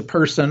as a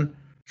person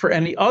for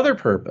any other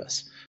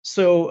purpose.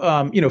 So,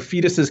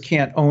 fetuses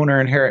can't own or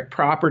inherit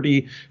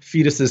property.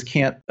 Fetuses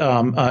can't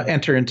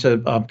enter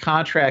into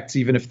contracts,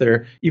 even if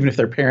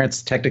their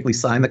parents technically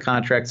sign the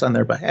contracts on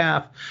their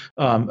behalf.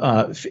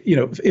 If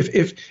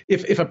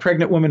a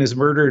pregnant woman is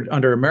murdered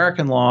under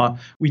American law,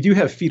 we do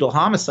have fetal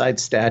homicide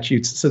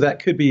statutes, so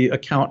that could be a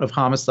count of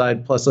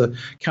homicide plus a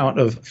count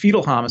of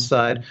fetal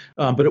homicide,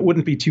 but it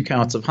wouldn't be 2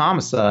 counts of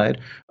homicide.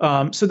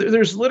 So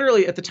there's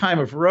literally, at the time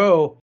of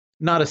Roe,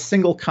 not a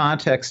single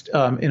context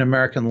in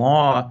American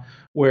law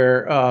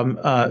where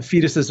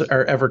fetuses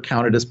are ever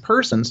counted as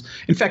persons.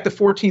 In fact, the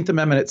 14th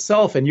Amendment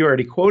itself, and you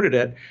already quoted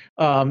it,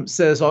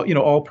 says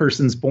all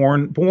persons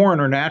born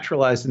or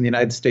naturalized in the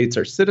United States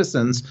are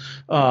citizens.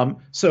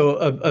 So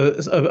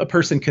a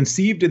person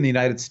conceived in the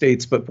United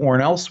States but born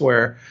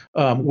elsewhere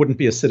wouldn't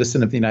be a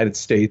citizen of the United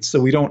States.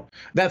 So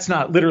that's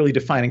not literally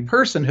defining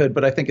personhood,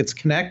 but I think it's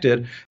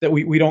connected that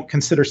we don't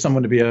consider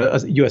someone to be a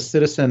U.S.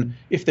 citizen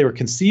if they were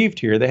conceived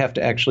here. They have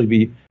to actually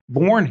be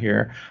born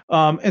here.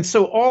 And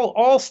so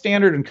all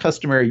standard and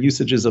customary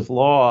usages of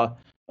law,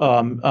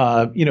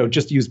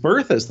 just use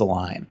birth as the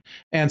line.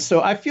 And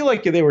so I feel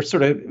like they were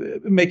sort of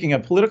making a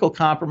political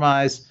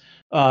compromise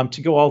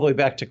to go all the way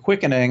back to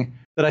quickening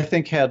that I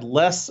think had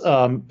less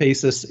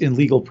basis in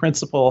legal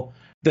principle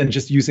than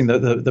just using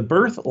the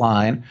birth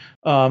line.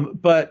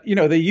 But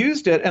they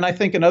used it. And I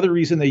think another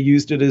reason they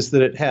used it is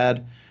that it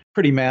had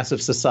pretty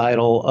massive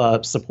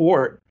societal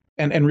support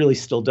and really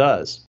still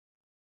does.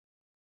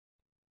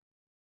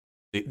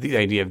 The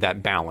idea of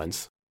that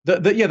balance.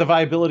 The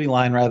viability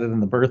line rather than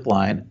the birth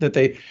line.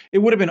 It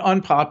would have been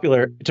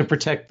unpopular to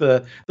protect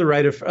the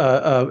right of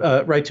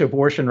right to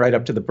abortion right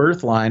up to the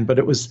birth line, but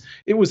it was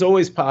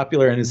always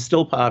popular and is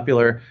still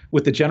popular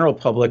with the general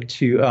public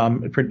to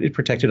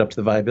protect it up to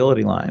the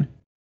viability line.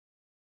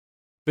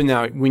 But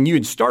now, when you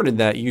had started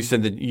that, you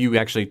said that you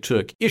actually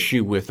took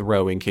issue with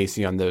Roe and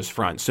Casey on those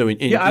fronts. So,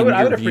 I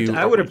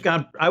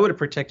would have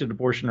protected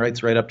abortion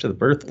rights right up to the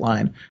birth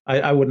line.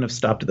 I wouldn't have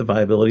stopped at the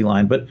viability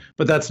line, but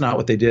that's not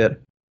what they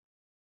did.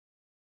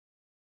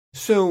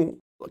 So,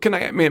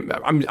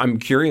 I'm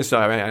curious.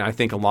 I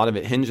think a lot of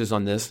it hinges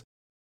on this.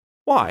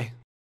 Why,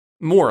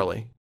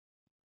 morally?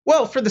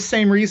 Well, for the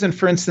same reason,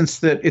 for instance,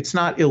 that it's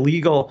not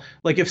illegal.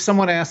 Like if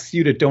someone asks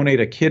you to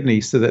donate a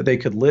kidney so that they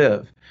could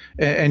live,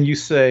 and you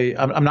say,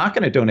 I'm not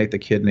going to donate the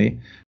kidney,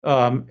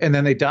 and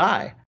then they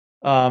die,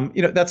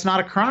 that's not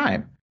a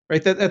crime,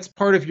 right? That's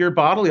part of your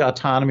bodily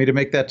autonomy to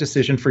make that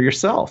decision for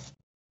yourself.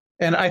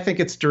 And I think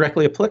it's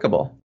directly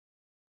applicable.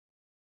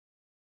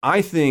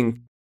 I think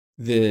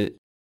that,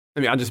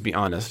 I'll just be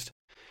honest.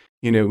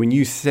 When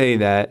you say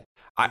that,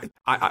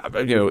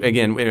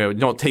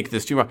 don't take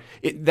this too much.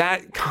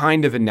 That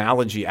kind of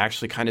analogy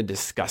actually kind of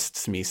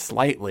disgusts me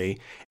slightly.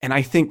 And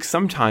I think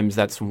sometimes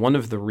that's one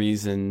of the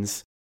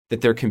reasons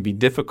that there can be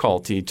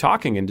difficulty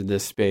talking into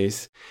this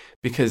space,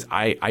 because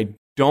I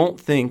don't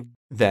think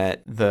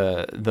that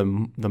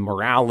the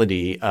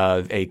morality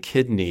of a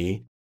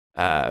kidney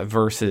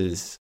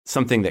versus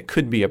something that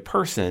could be a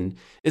person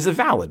is a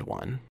valid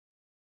one.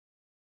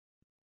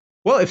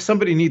 Well, if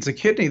somebody needs a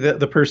kidney,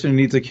 the person who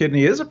needs a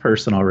kidney is a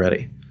person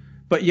already.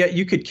 But yet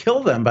you could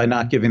kill them by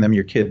not giving them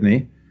your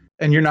kidney,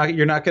 and you're not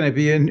going to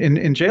be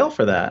in jail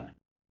for that.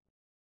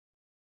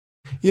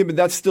 Yeah, but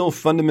that's still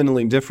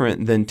fundamentally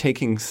different than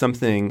taking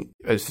something,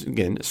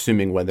 again,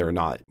 assuming whether or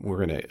not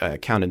we're going to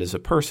count it as a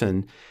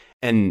person,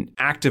 and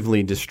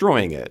actively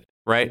destroying it,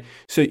 right?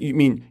 So you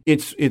mean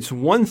it's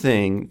one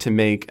thing to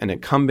make an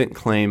incumbent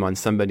claim on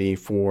somebody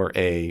for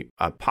a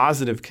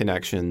positive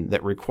connection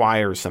that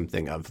requires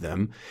something of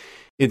them.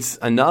 It's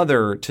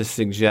another to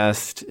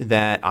suggest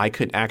that I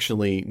could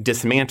actually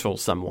dismantle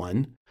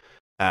someone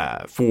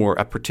for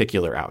a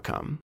particular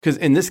outcome. Because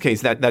in this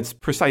case, that's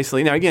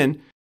precisely, now again,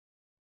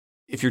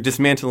 if you're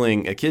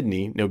dismantling a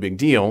kidney, no big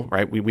deal,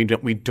 right?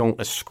 We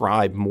don't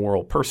ascribe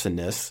moral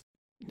personness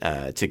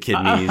to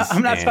kidneys.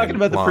 I'm not talking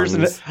about lungs. the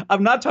personhood.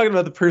 I'm not talking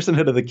about the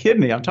personhood of the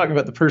kidney. I'm talking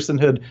about the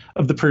personhood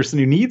of the person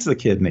who needs the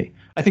kidney.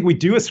 I think we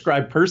do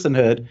ascribe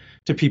personhood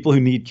to people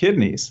who need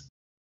kidneys,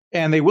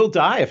 and they will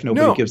die if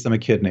nobody gives them a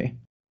kidney.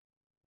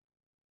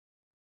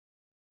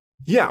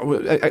 Yeah,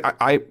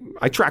 I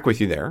track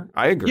with you there.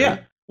 I agree. Yeah.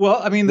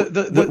 Well, I mean,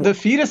 the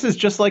fetus is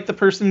just like the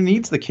person who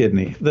needs the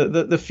kidney.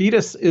 The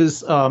fetus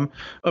is a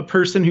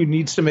person who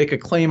needs to make a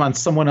claim on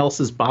someone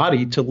else's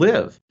body to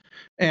live,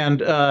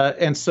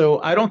 and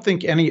so I don't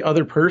think any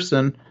other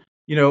person,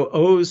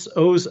 owes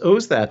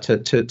that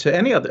to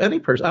any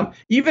person.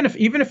 Even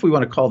if we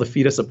want to call the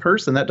fetus a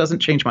person, that doesn't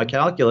change my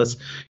calculus.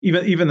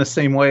 Even the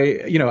same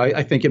way,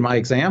 I think in my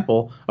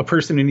example, a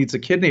person who needs a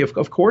kidney,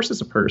 of course,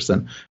 is a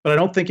person. But I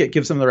don't think it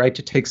gives them the right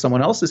to take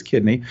someone else's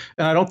kidney,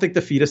 and I don't think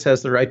the fetus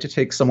has the right to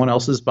take someone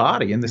else's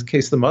body, in this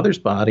case, the mother's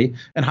body,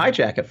 and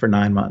hijack it for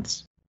 9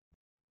 months.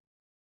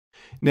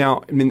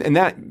 Now, I mean, and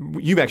that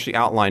you've actually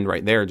outlined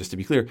right there, just to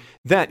be clear,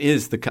 that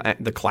is the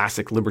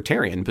classic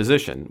libertarian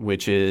position,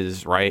 which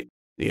is, right,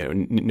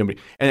 nobody.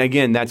 And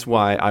again, that's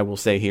why I will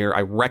say here,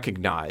 I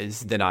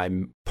recognize that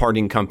I'm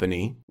parting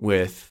company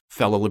with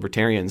fellow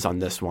libertarians on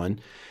this one.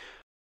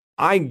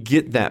 I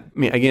get that. I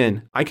mean,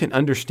 again, I can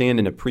understand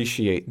and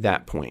appreciate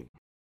that point.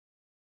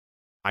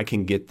 I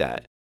can get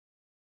that.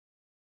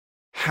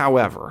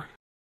 However,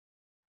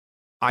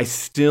 I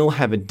still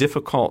have a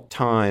difficult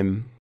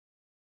time.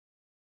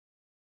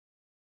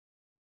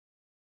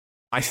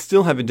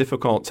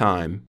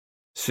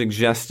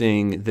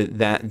 Suggesting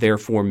that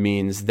therefore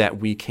means that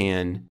we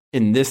can,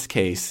 in this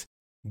case,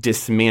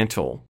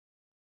 dismantle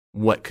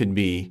what could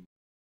be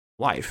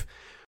life,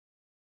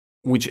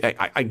 which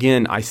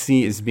I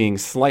see as being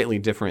slightly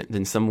different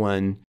than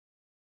someone.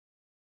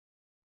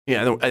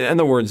 In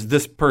other words,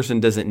 this person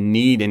doesn't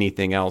need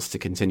anything else to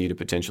continue to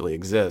potentially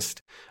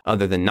exist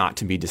other than not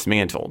to be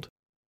dismantled.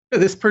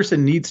 This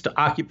person needs to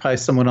occupy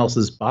someone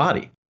else's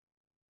body.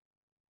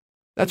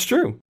 That's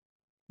true.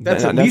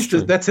 That's at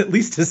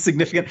least as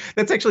significant.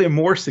 That's actually a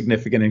more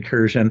significant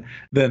incursion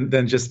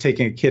than just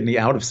taking a kidney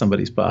out of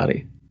somebody's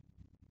body.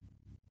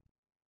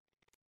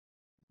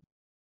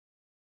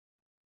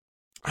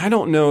 I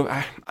don't know.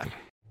 I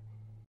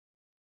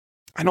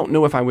don't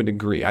know if I would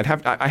agree. I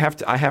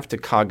have to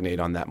cognate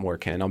on that more,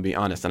 Ken. I'll be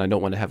honest, and I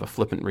don't want to have a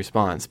flippant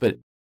response. But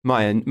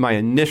my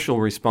initial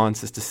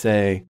response is to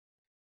say,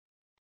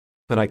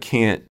 but I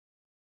can't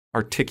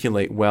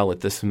articulate well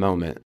at this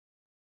moment.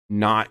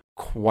 Not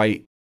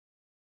quite.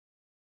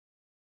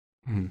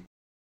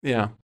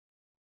 Yeah.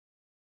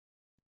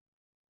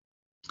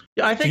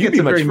 Yeah, I think it's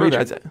a very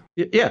major.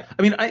 Yeah,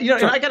 I mean,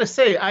 and I got to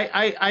say,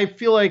 I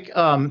feel like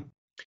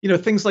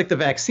things like the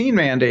vaccine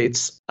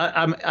mandates.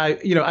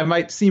 I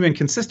might seem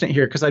inconsistent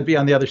here because I'd be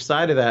on the other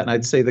side of that, and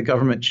I'd say the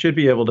government should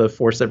be able to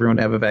force everyone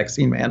to have a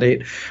vaccine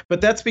mandate.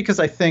 But that's because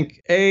I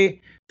think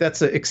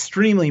that's an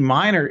extremely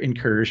minor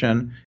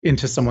incursion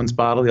into someone's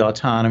bodily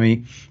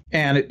autonomy,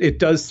 and it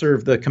does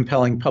serve the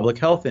compelling public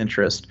health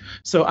interest.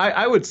 So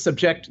I would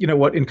subject,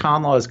 what in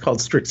con law is called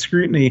strict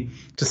scrutiny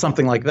to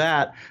something like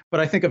that.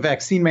 But I think a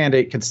vaccine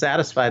mandate can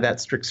satisfy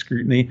that strict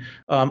scrutiny.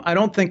 I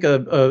don't think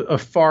a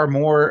far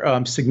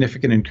more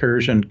significant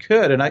incursion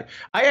could. And I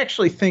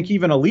actually think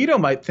even Alito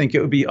might think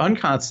it would be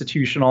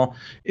unconstitutional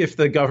if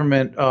the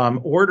government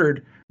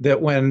ordered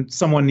that when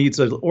someone needs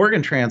an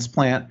organ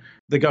transplant,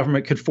 the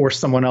government could force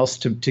someone else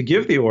to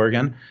give the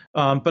organ.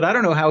 But I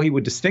don't know how he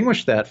would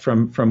distinguish that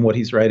from what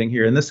he's writing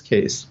here in this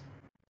case.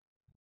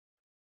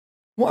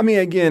 Well, I mean,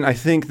 again, I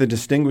think the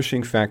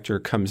distinguishing factor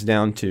comes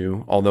down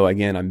to, although,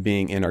 again, I'm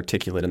being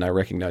inarticulate and I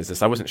recognize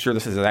this. I wasn't sure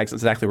this is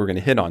exactly what we're going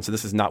to hit on. So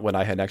this is not what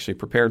I had actually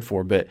prepared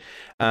for. But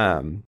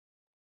I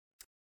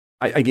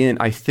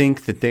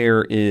think that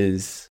there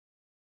is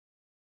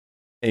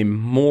a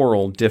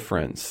moral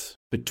difference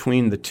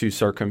between the two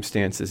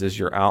circumstances as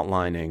you're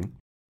outlining.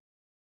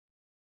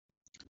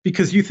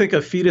 Because you think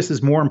a fetus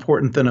is more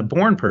important than a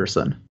born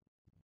person?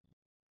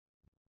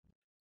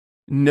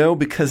 No,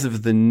 because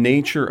of the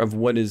nature of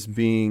what is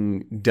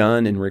being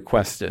done and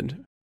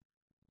requested.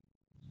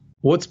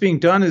 What's being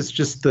done is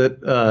just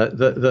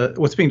that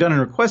what's being done and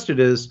requested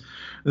is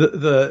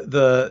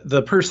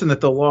the person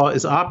that the law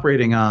is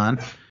operating on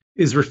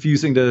is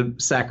refusing to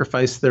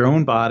sacrifice their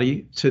own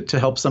body to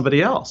help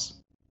somebody else.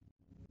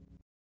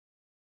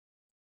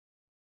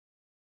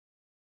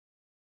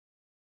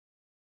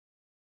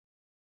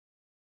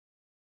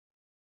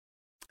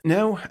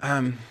 No,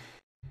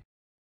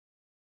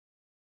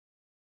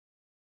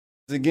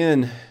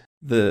 again,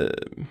 so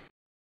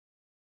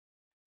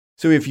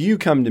if you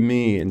come to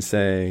me and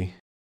say,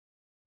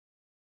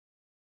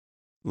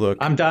 look,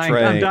 I'm dying,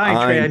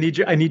 Trey,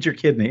 I need your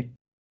kidney.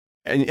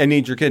 I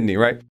need your kidney,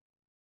 right?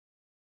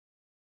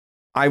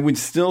 I would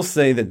still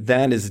say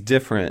that is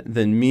different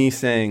than me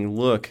saying,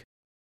 look,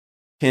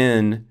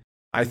 Ken,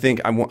 I think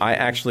I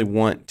actually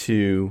want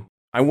to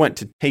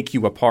take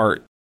you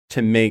apart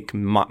to make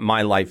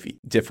my life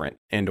different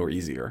and or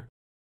easier.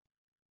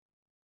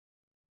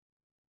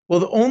 Well,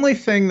 the only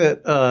thing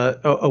that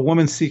a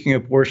woman seeking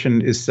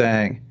abortion is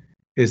saying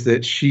is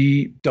that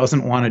she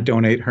doesn't want to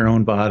donate her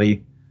own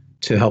body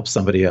to help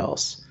somebody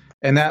else.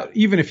 And that,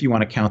 even if you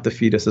want to count the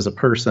fetus as a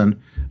person,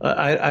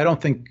 I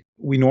don't think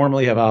we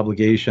normally have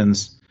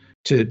obligations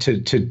to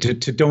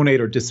donate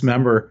or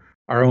dismember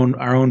our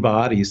own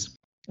bodies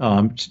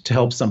to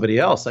help somebody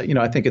else.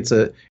 I think it's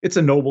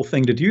a noble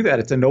thing to do that.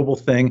 It's a noble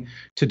thing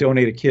to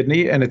donate a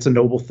kidney, and it's a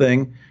noble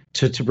thing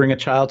to bring a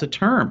child to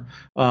term.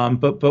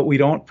 But we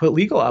don't put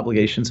legal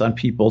obligations on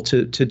people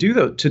to do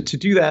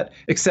that,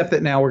 except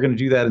that now we're going to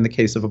do that in the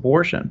case of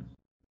abortion.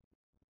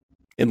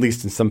 At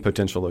least in some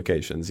potential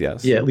locations,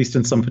 yes. Yeah, at least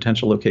in some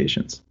potential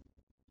locations.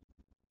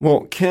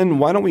 Well, Ken,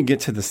 why don't we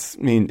get to this?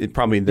 I mean,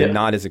 probably the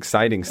not as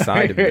exciting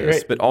side of this,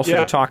 right. But also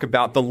to talk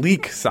about the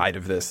leak side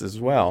of this as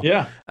well.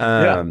 Yeah.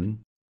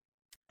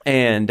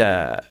 And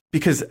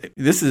because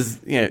this is,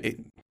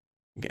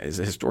 as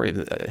a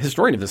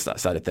historian of this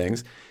side of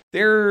things,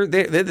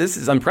 this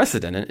is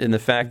unprecedented in the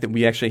fact that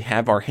we actually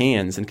have our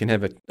hands and can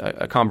have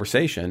a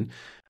conversation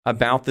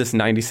about this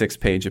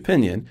 96-page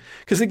opinion.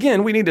 Because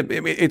again,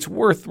 it's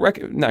worth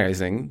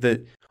recognizing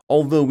that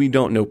although we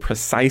don't know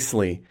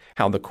precisely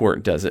how the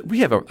court does it, we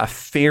have a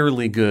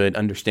fairly good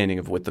understanding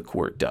of what the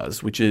court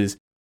does, which is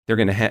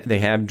they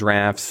have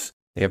drafts,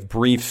 they have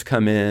briefs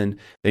come in,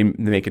 they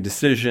make a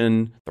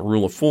decision, the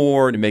rule of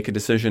 4, to make a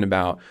decision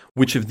about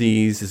which of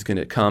these is going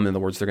to come. In other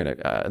words, they're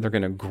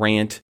going to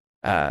grant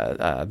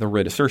the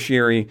writ of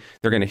certiorari.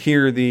 They're going to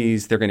hear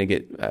these. They're going to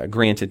get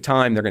granted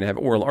time. They're going to have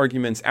oral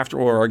arguments. After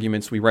oral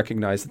arguments, we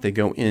recognize that they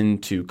go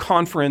into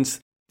conference.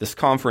 This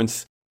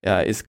conference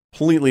is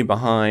completely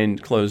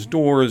behind closed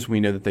doors. We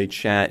know that they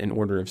chat in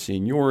order of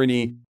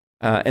seniority.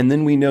 And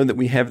then we know that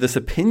we have this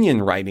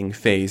opinion writing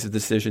phase of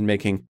decision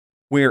making,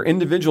 where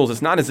individuals,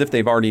 it's not as if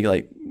they've already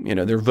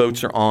their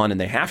votes are on and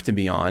they have to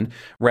be on.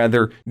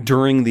 Rather,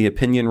 during the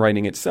opinion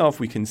writing itself,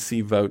 we can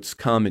see votes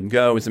come and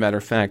go. As a matter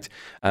of fact,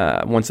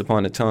 once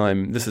upon a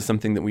time, this is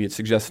something that we had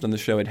suggested on the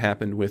show. It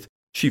happened with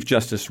Chief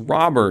Justice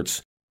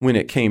Roberts when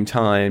it came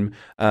time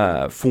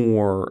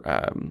for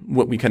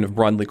what we kind of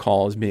broadly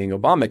call as being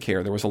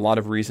Obamacare. There was a lot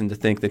of reason to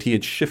think that he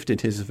had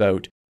shifted his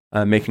vote,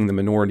 making the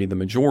minority the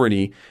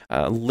majority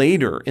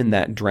later in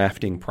that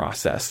drafting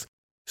process.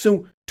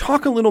 So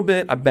talk a little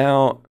bit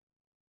about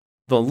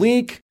the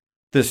leak,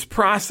 this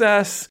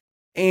process,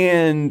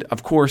 and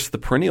of course the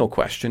perennial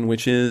question,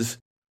 which is,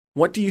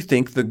 what do you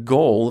think the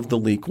goal of the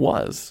leak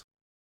was?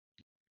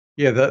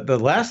 Yeah, the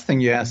last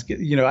thing you ask,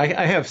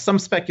 I have some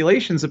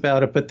speculations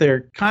about it, but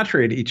they're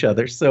contrary to each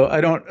other. So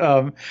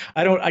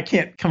I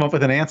can't come up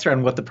with an answer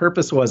on what the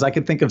purpose was. I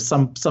could think of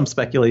some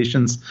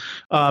speculations.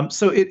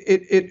 So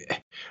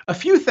a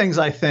few things.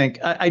 I think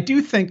I do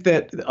think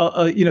that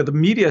the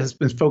media has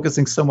been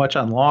focusing so much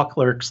on law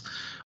clerks.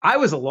 I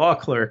was a law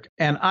clerk,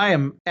 and I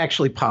am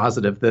actually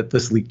positive that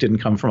this leak didn't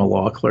come from a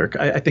law clerk.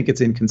 I think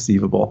it's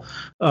inconceivable,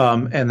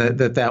 and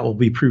that will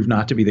be proved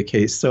not to be the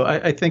case. So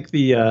I think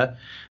that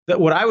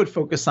what I would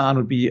focus on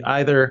would be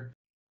either,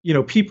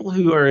 people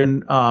who are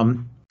in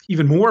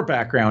even more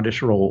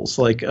backgroundish roles,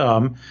 like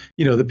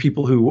the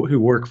people who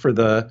work for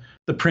the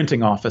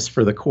printing office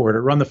for the court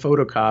or run the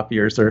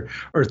photocopiers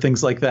or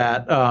things like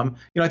that.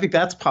 I think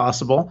that's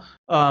possible.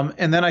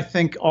 And then I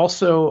think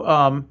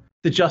also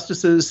the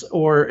justices,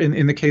 or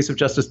in the case of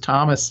Justice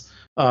Thomas,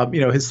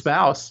 his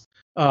spouse,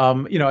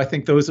 I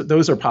think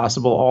those are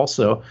possible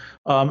also.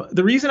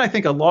 The reason I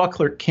think a law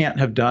clerk can't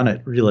have done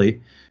it,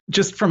 really,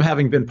 just from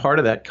having been part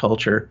of that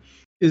culture,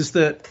 is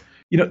that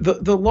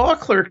the law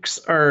clerks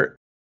are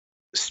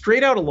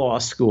straight out of law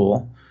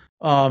school.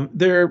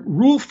 They're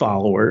rule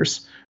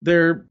followers.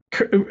 They're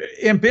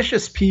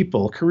ambitious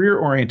people,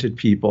 career-oriented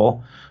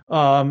people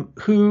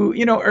who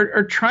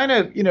are trying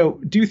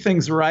to do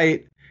things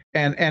right.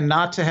 And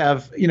not to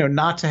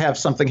have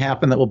something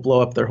happen that will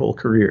blow up their whole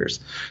careers.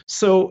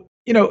 So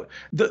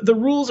the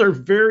rules are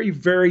very,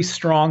 very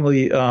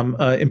strongly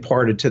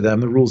imparted to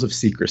them. The rules of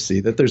secrecy,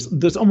 that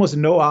there's almost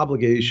no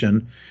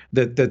obligation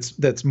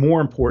that's more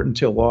important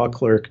to a law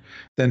clerk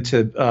than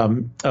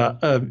to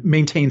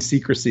maintain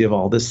secrecy of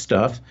all this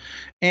stuff.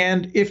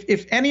 And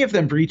if any of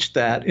them breached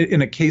that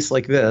in a case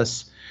like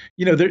this,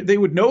 they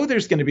would know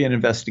there's going to be an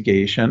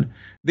investigation.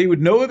 They would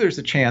know there's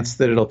a chance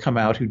that it'll come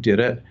out who did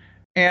it.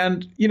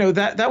 And,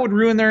 that would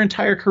ruin their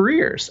entire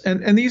careers.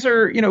 And these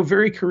are,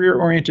 very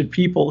career-oriented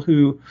people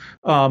who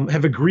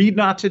have agreed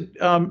not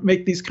to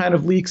make these kind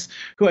of leaks,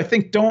 who I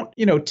think don't,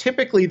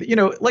 typically,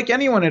 like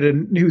anyone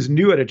who's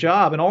new at a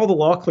job, and all the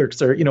law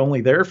clerks are,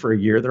 only there for a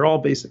year. They're all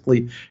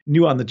basically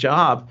new on the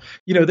job.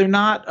 They're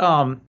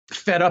not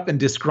fed up and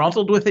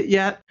disgruntled with it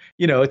yet.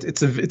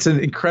 It's an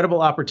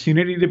incredible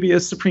opportunity to be a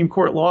Supreme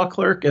Court law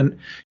clerk, and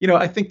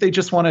I think they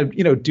just want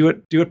to do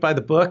it by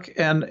the book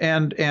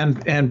and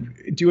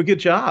do a good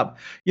job.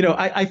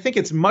 I think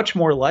it's much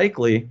more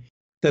likely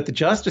that the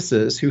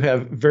justices, who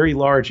have very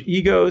large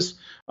egos,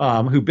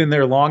 who've been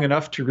there long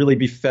enough to really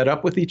be fed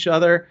up with each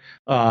other,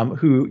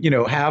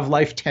 who have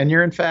life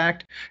tenure, in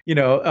fact,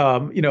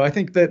 I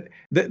think that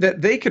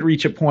they could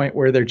reach a point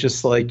where they're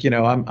just like,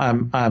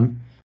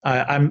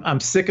 I'm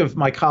sick of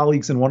my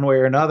colleagues in one way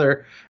or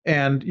another,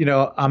 and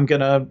I'm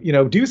gonna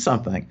do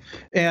something.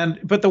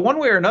 But the one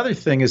way or another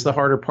thing is the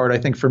harder part, I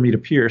think, for me to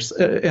pierce.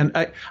 And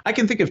I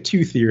can think of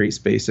two theories,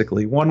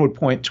 basically. One would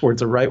point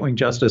towards a right-wing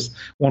justice.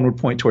 One would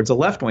point towards a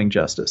left-wing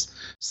justice.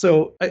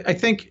 So I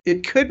think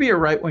it could be a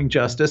right-wing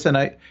justice, and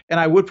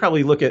I would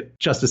probably look at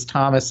Justice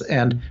Thomas,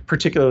 and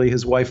particularly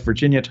his wife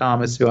Virginia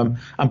Thomas, who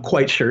I'm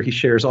quite sure he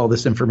shares all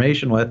this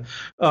information with.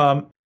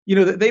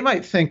 They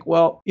might think,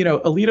 well,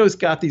 Alito's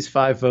got these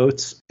 5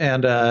 votes,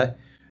 and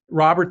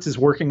Roberts is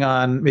working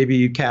on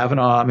maybe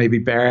Kavanaugh, maybe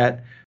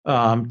Barrett,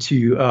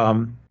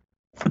 to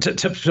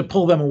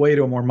pull them away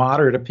to a more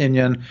moderate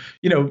opinion.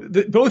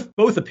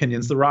 Both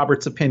opinions, the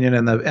Roberts opinion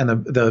and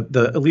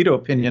the Alito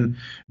opinion,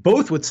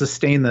 both would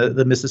sustain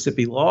the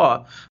Mississippi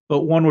law,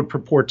 but one would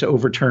purport to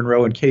overturn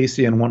Roe and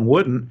Casey, and one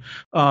wouldn't.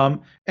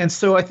 And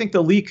so I think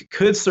the leak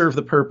could serve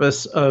the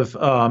purpose of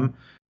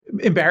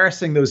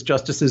embarrassing those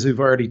justices who've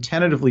already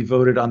tentatively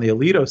voted on the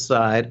Alito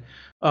side,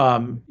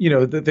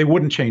 they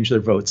wouldn't change their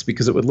votes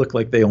because it would look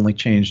like they only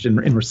changed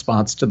in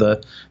response to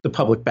the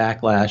public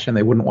backlash, and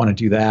they wouldn't want to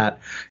do that,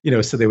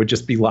 so they would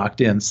just be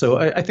locked in. So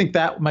I think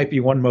that might be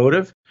one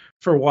motive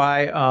for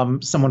why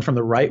someone from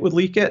the right would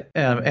leak it.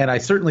 And I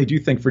certainly do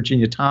think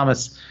Virginia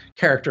Thomas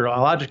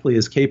characterologically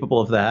is capable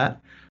of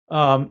that.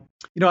 On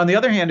the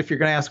other hand, if you're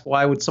going to ask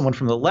why would someone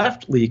from the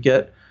left leak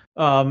it,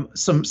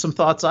 some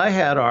thoughts I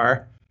had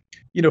are,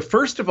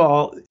 first of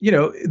all,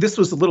 this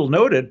was a little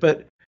noted,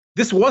 but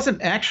this wasn't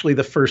actually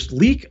the first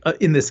leak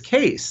in this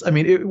case. I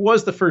mean, it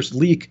was the first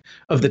leak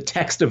of the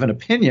text of an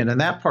opinion, and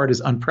that part is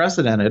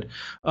unprecedented.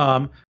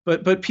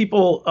 But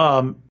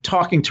people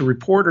talking to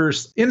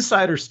reporters,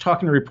 insiders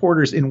talking to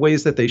reporters in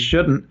ways that they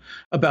shouldn't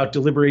about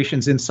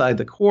deliberations inside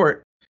the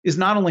court is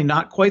not only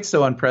not quite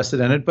so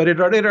unprecedented, but it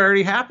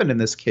already happened in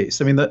this case.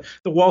 I mean, the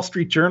Wall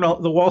Street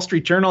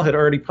Journal had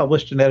already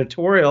published an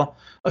editorial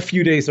a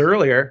few days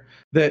earlier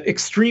that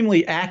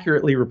extremely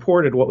accurately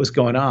reported what was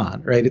going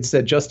on, right? It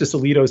said Justice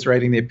Alito's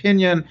writing the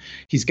opinion.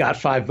 He's got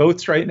 5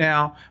 votes right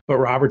now, but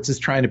Roberts is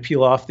trying to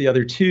peel off the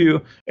other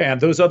 2,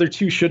 and those other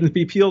 2 shouldn't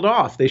be peeled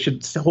off. They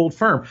should hold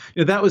firm.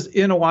 That was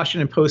in a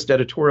Washington Post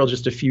editorial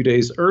just a few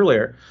days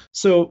earlier.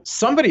 So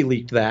somebody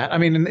leaked that. I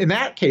mean, in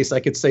that case, I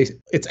could say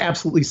it's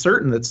absolutely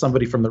certain that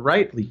somebody from the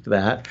right leaked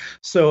that.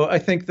 So I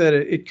think that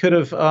it could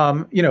have,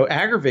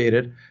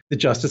 aggravated the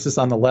justices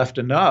on the left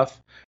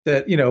enough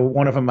that,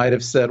 one of them might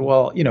have said,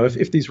 well,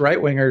 if these right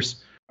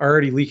wingers are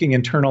already leaking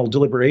internal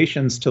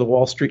deliberations to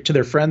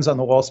their friends on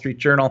the Wall Street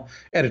Journal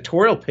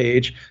editorial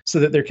page, so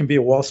that there can be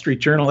a Wall Street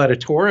Journal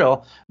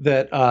editorial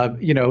that,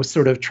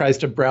 sort of tries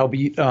to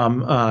browbeat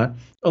Kavanaugh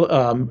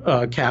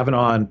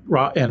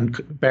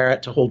and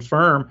Barrett to hold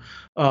firm,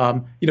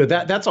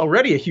 that's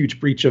already a huge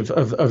breach of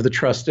the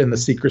trust and the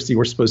secrecy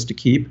we're supposed to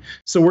keep.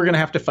 So we're going to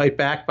have to fight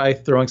back by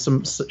throwing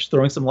some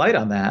light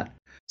on that.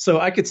 So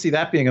I could see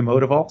that being a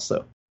motive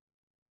also.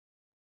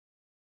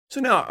 So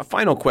now a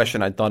final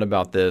question I thought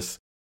about this,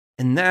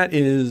 and that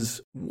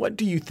is, what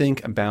do you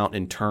think about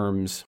in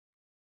terms,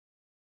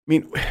 I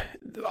mean,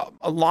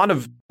 a lot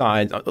of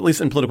sides, at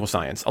least in political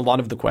science, a lot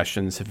of the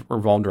questions have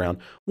revolved around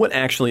what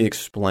actually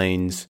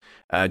explains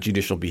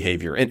judicial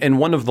behavior. And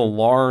one of the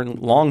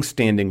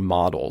long-standing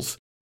models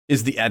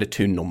is the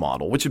attitudinal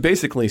model, which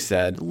basically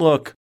said,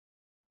 look,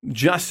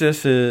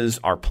 justices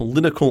are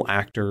political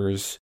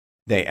actors.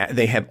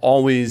 They have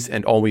always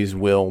and always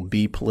will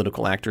be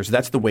political actors.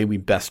 That's the way we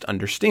best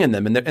understand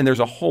them. And there's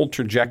a whole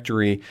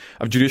trajectory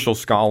of judicial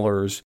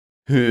scholars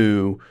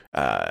who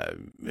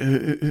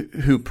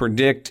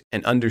predict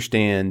and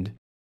understand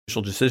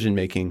judicial decision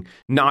making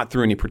not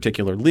through any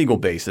particular legal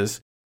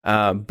basis,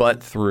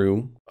 but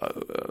through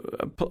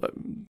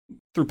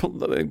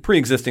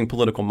pre-existing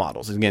political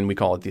models. Again, we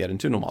call it the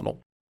attitudinal model.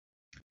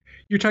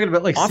 You're talking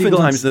about like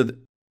oftentimes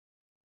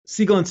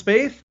Siegel and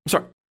Spaeth?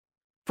 Sorry.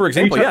 For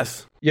example,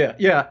 yes.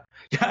 Yeah.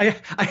 I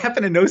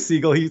happen to know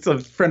Siegel. He's a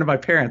friend of my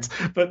parents,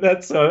 but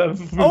that's oh,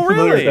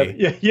 really?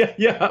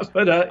 Yeah.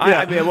 But yeah.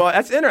 I mean, well,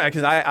 that's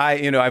interesting because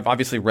I've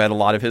obviously read a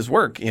lot of his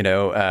work.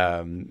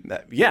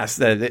 Yes,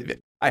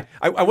 I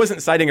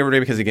wasn't citing everybody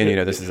because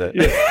again, this is a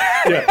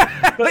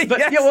yeah. But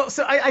yes. Yeah. Well,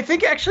 so I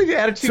think actually the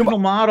attitudinal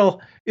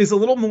model is a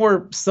little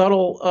more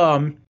subtle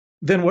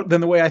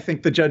than the way I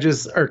think the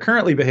judges are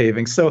currently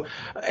behaving. So,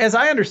 as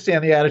I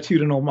understand the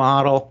attitudinal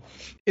model,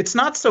 it's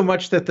not so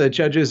much that the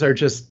judges are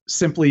just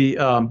simply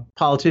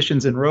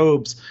politicians in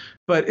robes,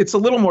 but it's a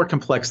little more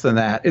complex than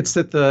that. It's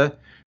that the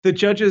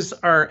judges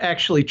are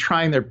actually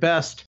trying their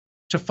best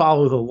to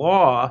follow the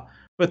law,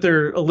 but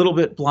they're a little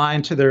bit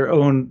blind to their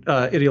own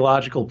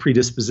ideological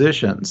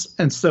predispositions.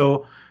 And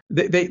so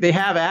they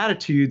have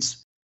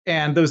attitudes,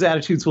 and those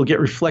attitudes will get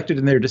reflected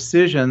in their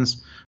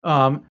decisions,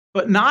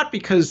 but not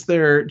because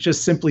they're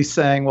just simply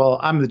saying, well,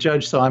 I'm the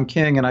judge, so I'm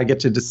king, and I get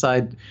to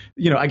decide,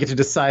 I get to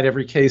decide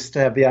every case to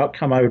have the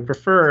outcome I would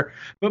prefer,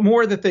 but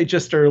more that they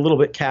just are a little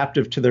bit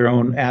captive to their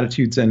own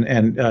attitudes and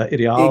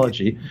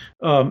ideology.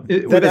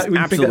 That is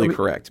absolutely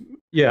correct.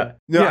 Yeah.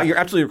 No, yeah. You're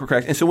absolutely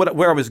correct. And so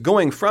where I was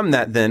going from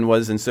that then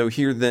was, and so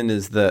here then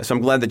is so I'm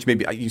glad that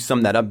maybe you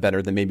summed that up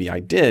better than maybe I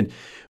did,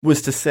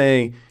 was to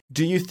say,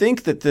 do you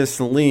think that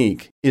this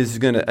leak is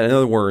going to, in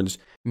other words,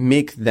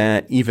 make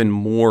that even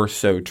more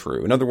so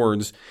true? In other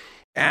words,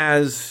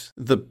 as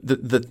the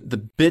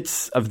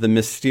bits of the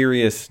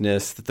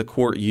mysteriousness that the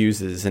court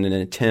uses in an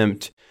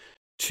attempt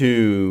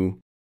to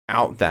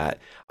out that,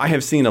 I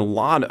have seen a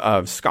lot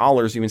of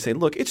scholars even say,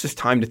 look, it's just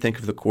time to think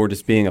of the court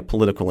as being a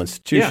political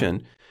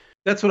institution. Yeah.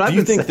 That's what I've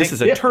been saying. Do you think this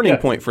is a turning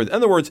point for, in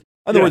other words,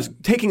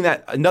 taking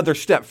that another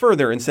step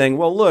further and saying,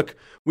 well, look,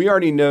 we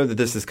already know that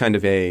this is kind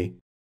of a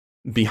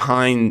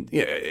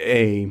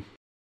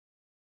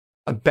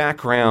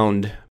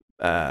background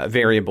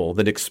variable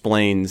that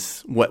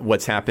explains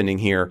what's happening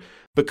here,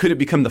 but could it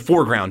become the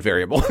foreground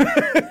variable?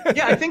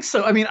 Yeah, I think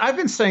so. I mean, I've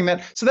been saying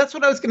that. So that's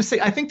what I was going to say.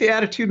 I think the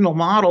attitudinal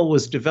model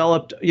was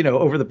developed,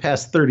 over the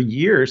past 30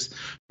 years,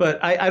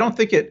 but I don't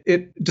think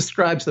it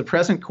describes the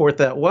present court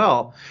that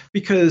well,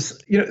 because,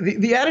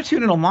 the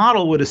attitudinal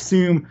model would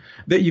assume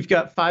that you've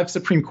got 5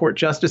 Supreme Court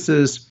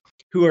justices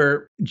who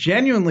are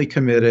genuinely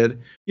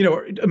committed,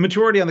 a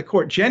majority on the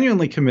court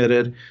genuinely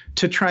committed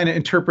to trying to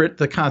interpret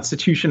the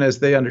Constitution as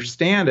they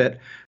understand it.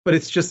 But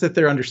it's just that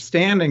their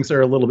understandings are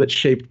a little bit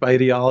shaped by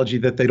ideology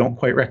that they don't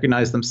quite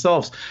recognize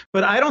themselves.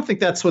 But I don't think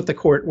that's where the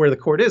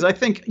court is. I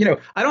think,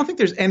 I don't think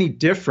there's any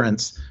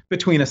difference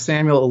between a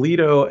Samuel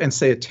Alito and,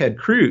 say, a Ted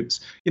Cruz.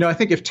 I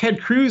think if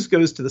Ted Cruz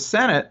goes to the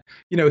Senate,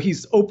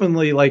 he's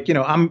openly like,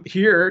 I'm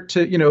here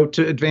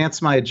to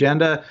advance my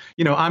agenda.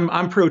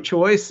 I'm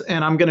pro-choice,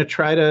 and I'm going to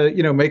try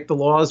to, make the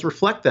laws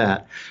reflect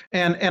that.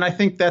 And I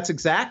think that's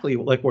exactly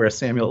like where a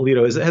Samuel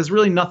Alito is. It has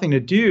really nothing to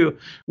do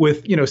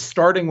with,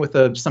 starting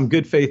with some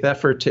good faith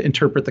effort to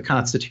interpret the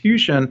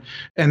Constitution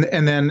and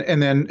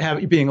then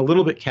being a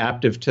little bit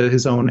captive to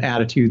his own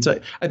attitudes.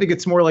 I think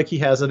it's more like he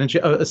has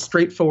a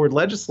straightforward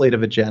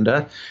legislative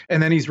agenda,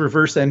 and then he's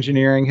reverse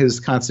engineering his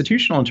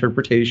constitutional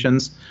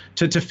interpretations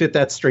to fit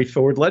that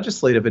straightforward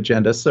legislative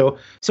agenda. So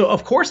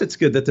of course it's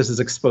good that this is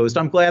exposed.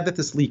 I'm glad that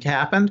this leak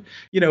happened.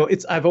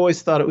 I've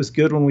always thought it was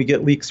good when we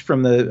get leaks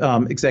from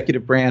the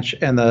executive branch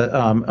and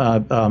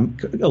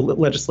the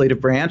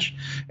legislative branch,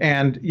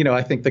 and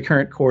I think the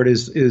current court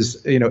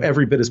is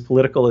every bit as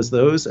political as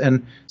those,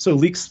 and so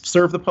leaks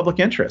serve the public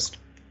interest.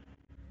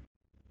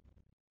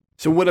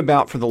 So what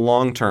about for the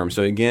long term?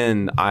 So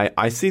again,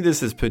 I see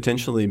this as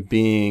potentially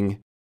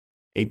being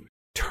a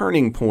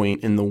turning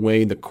point in the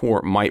way the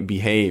court might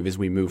behave as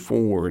we move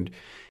forward,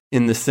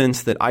 in the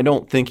sense that I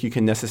don't think you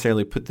can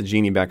necessarily put the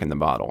genie back in the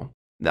bottle.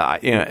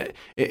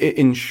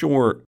 In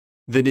short,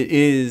 that it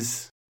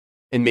is,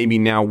 and maybe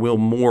now will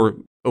more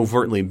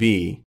overtly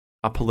be,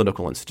 a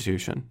political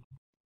institution.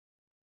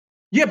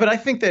 Yeah, but I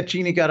think that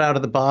genie got out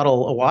of the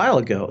bottle a while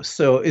ago.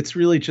 So it's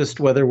really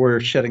just whether we're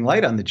shedding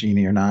light on the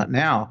genie or not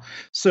now.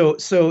 So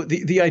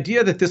the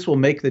idea that this will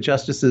make the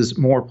justices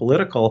more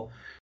political,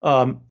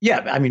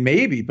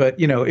 maybe. But,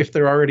 if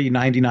they're already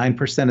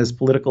 99% as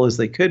political as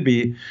they could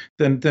be,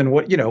 then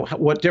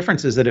what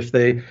difference is it if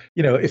they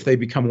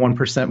become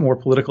 1% more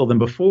political than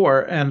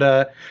before? And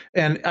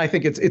I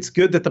think it's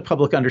good that the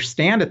public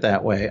understand it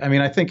that way. I mean,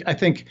 I think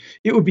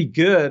it would be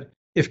good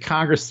if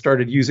Congress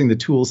started using the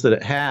tools that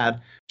it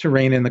had to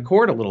rein in the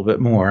court a little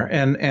bit more.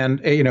 And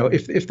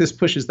if this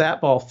pushes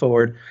that ball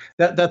forward,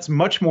 that's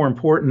much more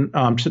important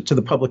to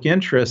the public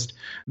interest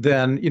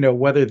than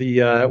whether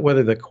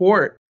the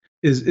court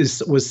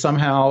was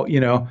somehow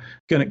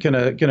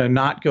gonna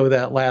not go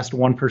that last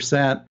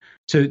 1%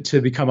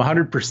 to become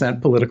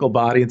 100% political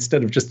body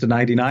instead of just a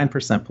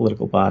 99%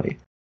 political body.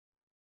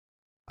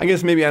 I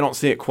guess maybe I don't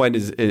see it quite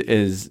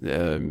as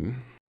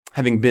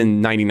having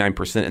been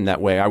 99% in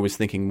that way. I was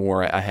thinking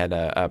more. I had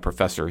a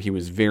professor. He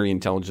was very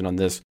intelligent on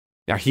this.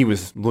 Now, he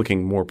was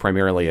looking more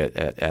primarily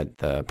at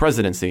the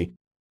presidency,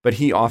 but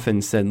he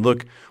often said,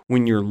 look,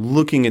 when you're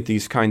looking at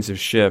these kinds of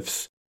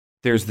shifts,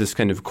 there's this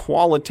kind of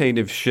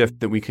qualitative shift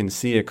that we can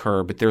see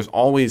occur, but there's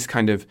always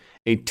kind of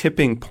a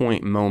tipping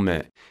point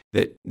moment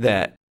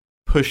that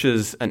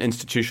pushes an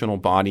institutional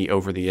body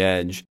over the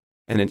edge.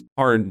 And it's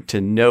hard to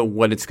know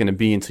what it's going to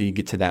be until you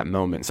get to that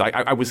moment. So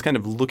I was kind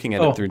of looking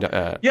at it through.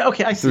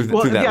 I see.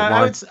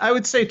 I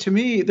would say to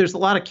me, there's a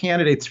lot of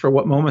candidates for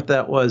what moment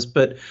that was,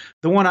 but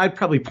the one I'd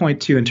probably point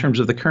to in terms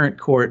of the current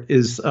court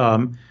is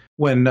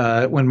when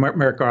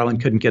Merrick Garland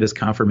couldn't get his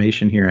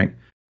confirmation hearing.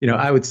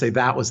 I would say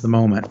that was the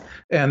moment,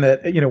 and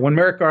that when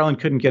Merrick Garland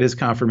couldn't get his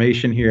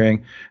confirmation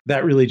hearing,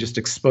 that really just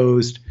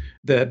exposed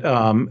that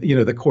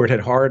the court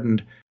had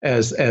hardened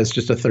as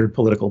just a third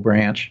political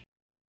branch.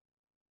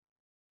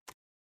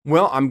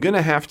 Well, I'm going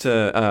to have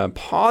to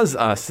pause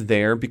us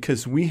there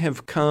because we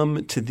have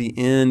come to the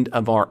end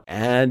of our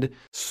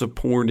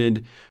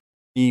ad-supported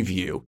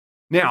preview.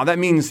 Now, that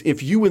means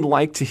if you would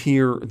like to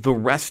hear the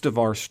rest of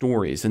our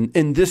stories, and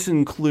this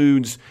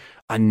includes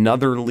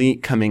another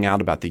leak coming out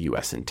about the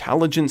U.S.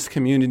 intelligence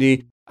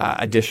community,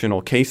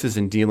 additional cases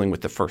in dealing with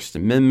the First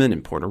Amendment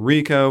in Puerto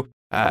Rico,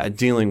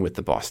 dealing with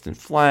the Boston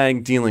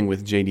flag, dealing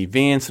with J.D.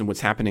 Vance and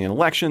what's happening in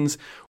elections,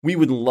 we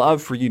would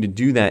love for you to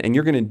do that. And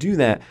you're going to do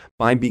that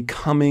by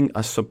becoming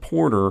a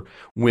supporter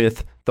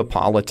with the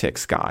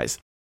Politics Guys.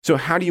 So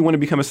how do you want to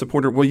become a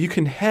supporter? Well, you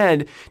can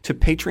head to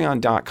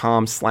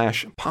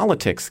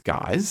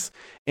patreon.com/politicsguys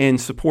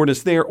and support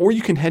us there, or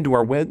you can head to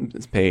our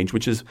webpage,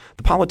 which is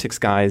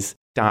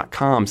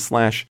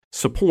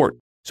thepoliticsguys.com/support.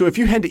 So if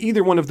you head to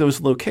either one of those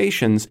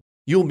locations,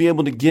 you'll be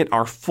able to get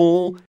our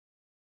full,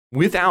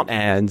 without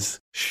ads,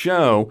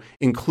 show,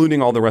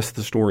 including all the rest of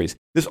the stories.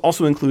 This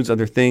also includes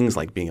other things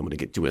like being able to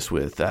get to us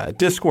with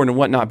Discord and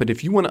whatnot. But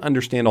if you want to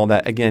understand all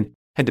that, again,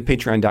 head to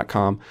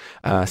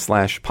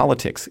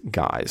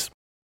patreon.com/politicsguys.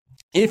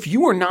 If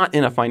you are not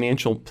in a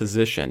financial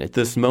position at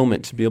this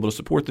moment to be able to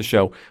support the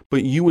show,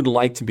 but you would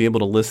like to be able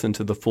to listen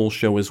to the full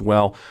show as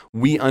well,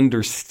 we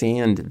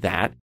understand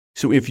that.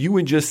 So if you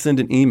would just send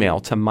an email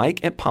to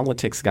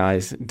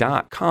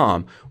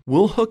mike@politicsguys.com,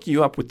 we'll hook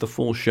you up with the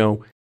full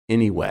show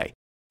anyway.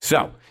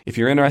 So if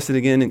you're interested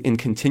again in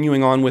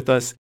continuing on with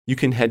us, you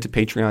can head to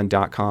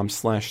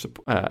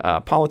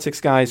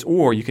patreon.com/politicsguys,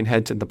 or you can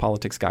head to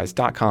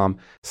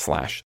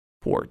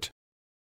thepoliticsguys.com/support.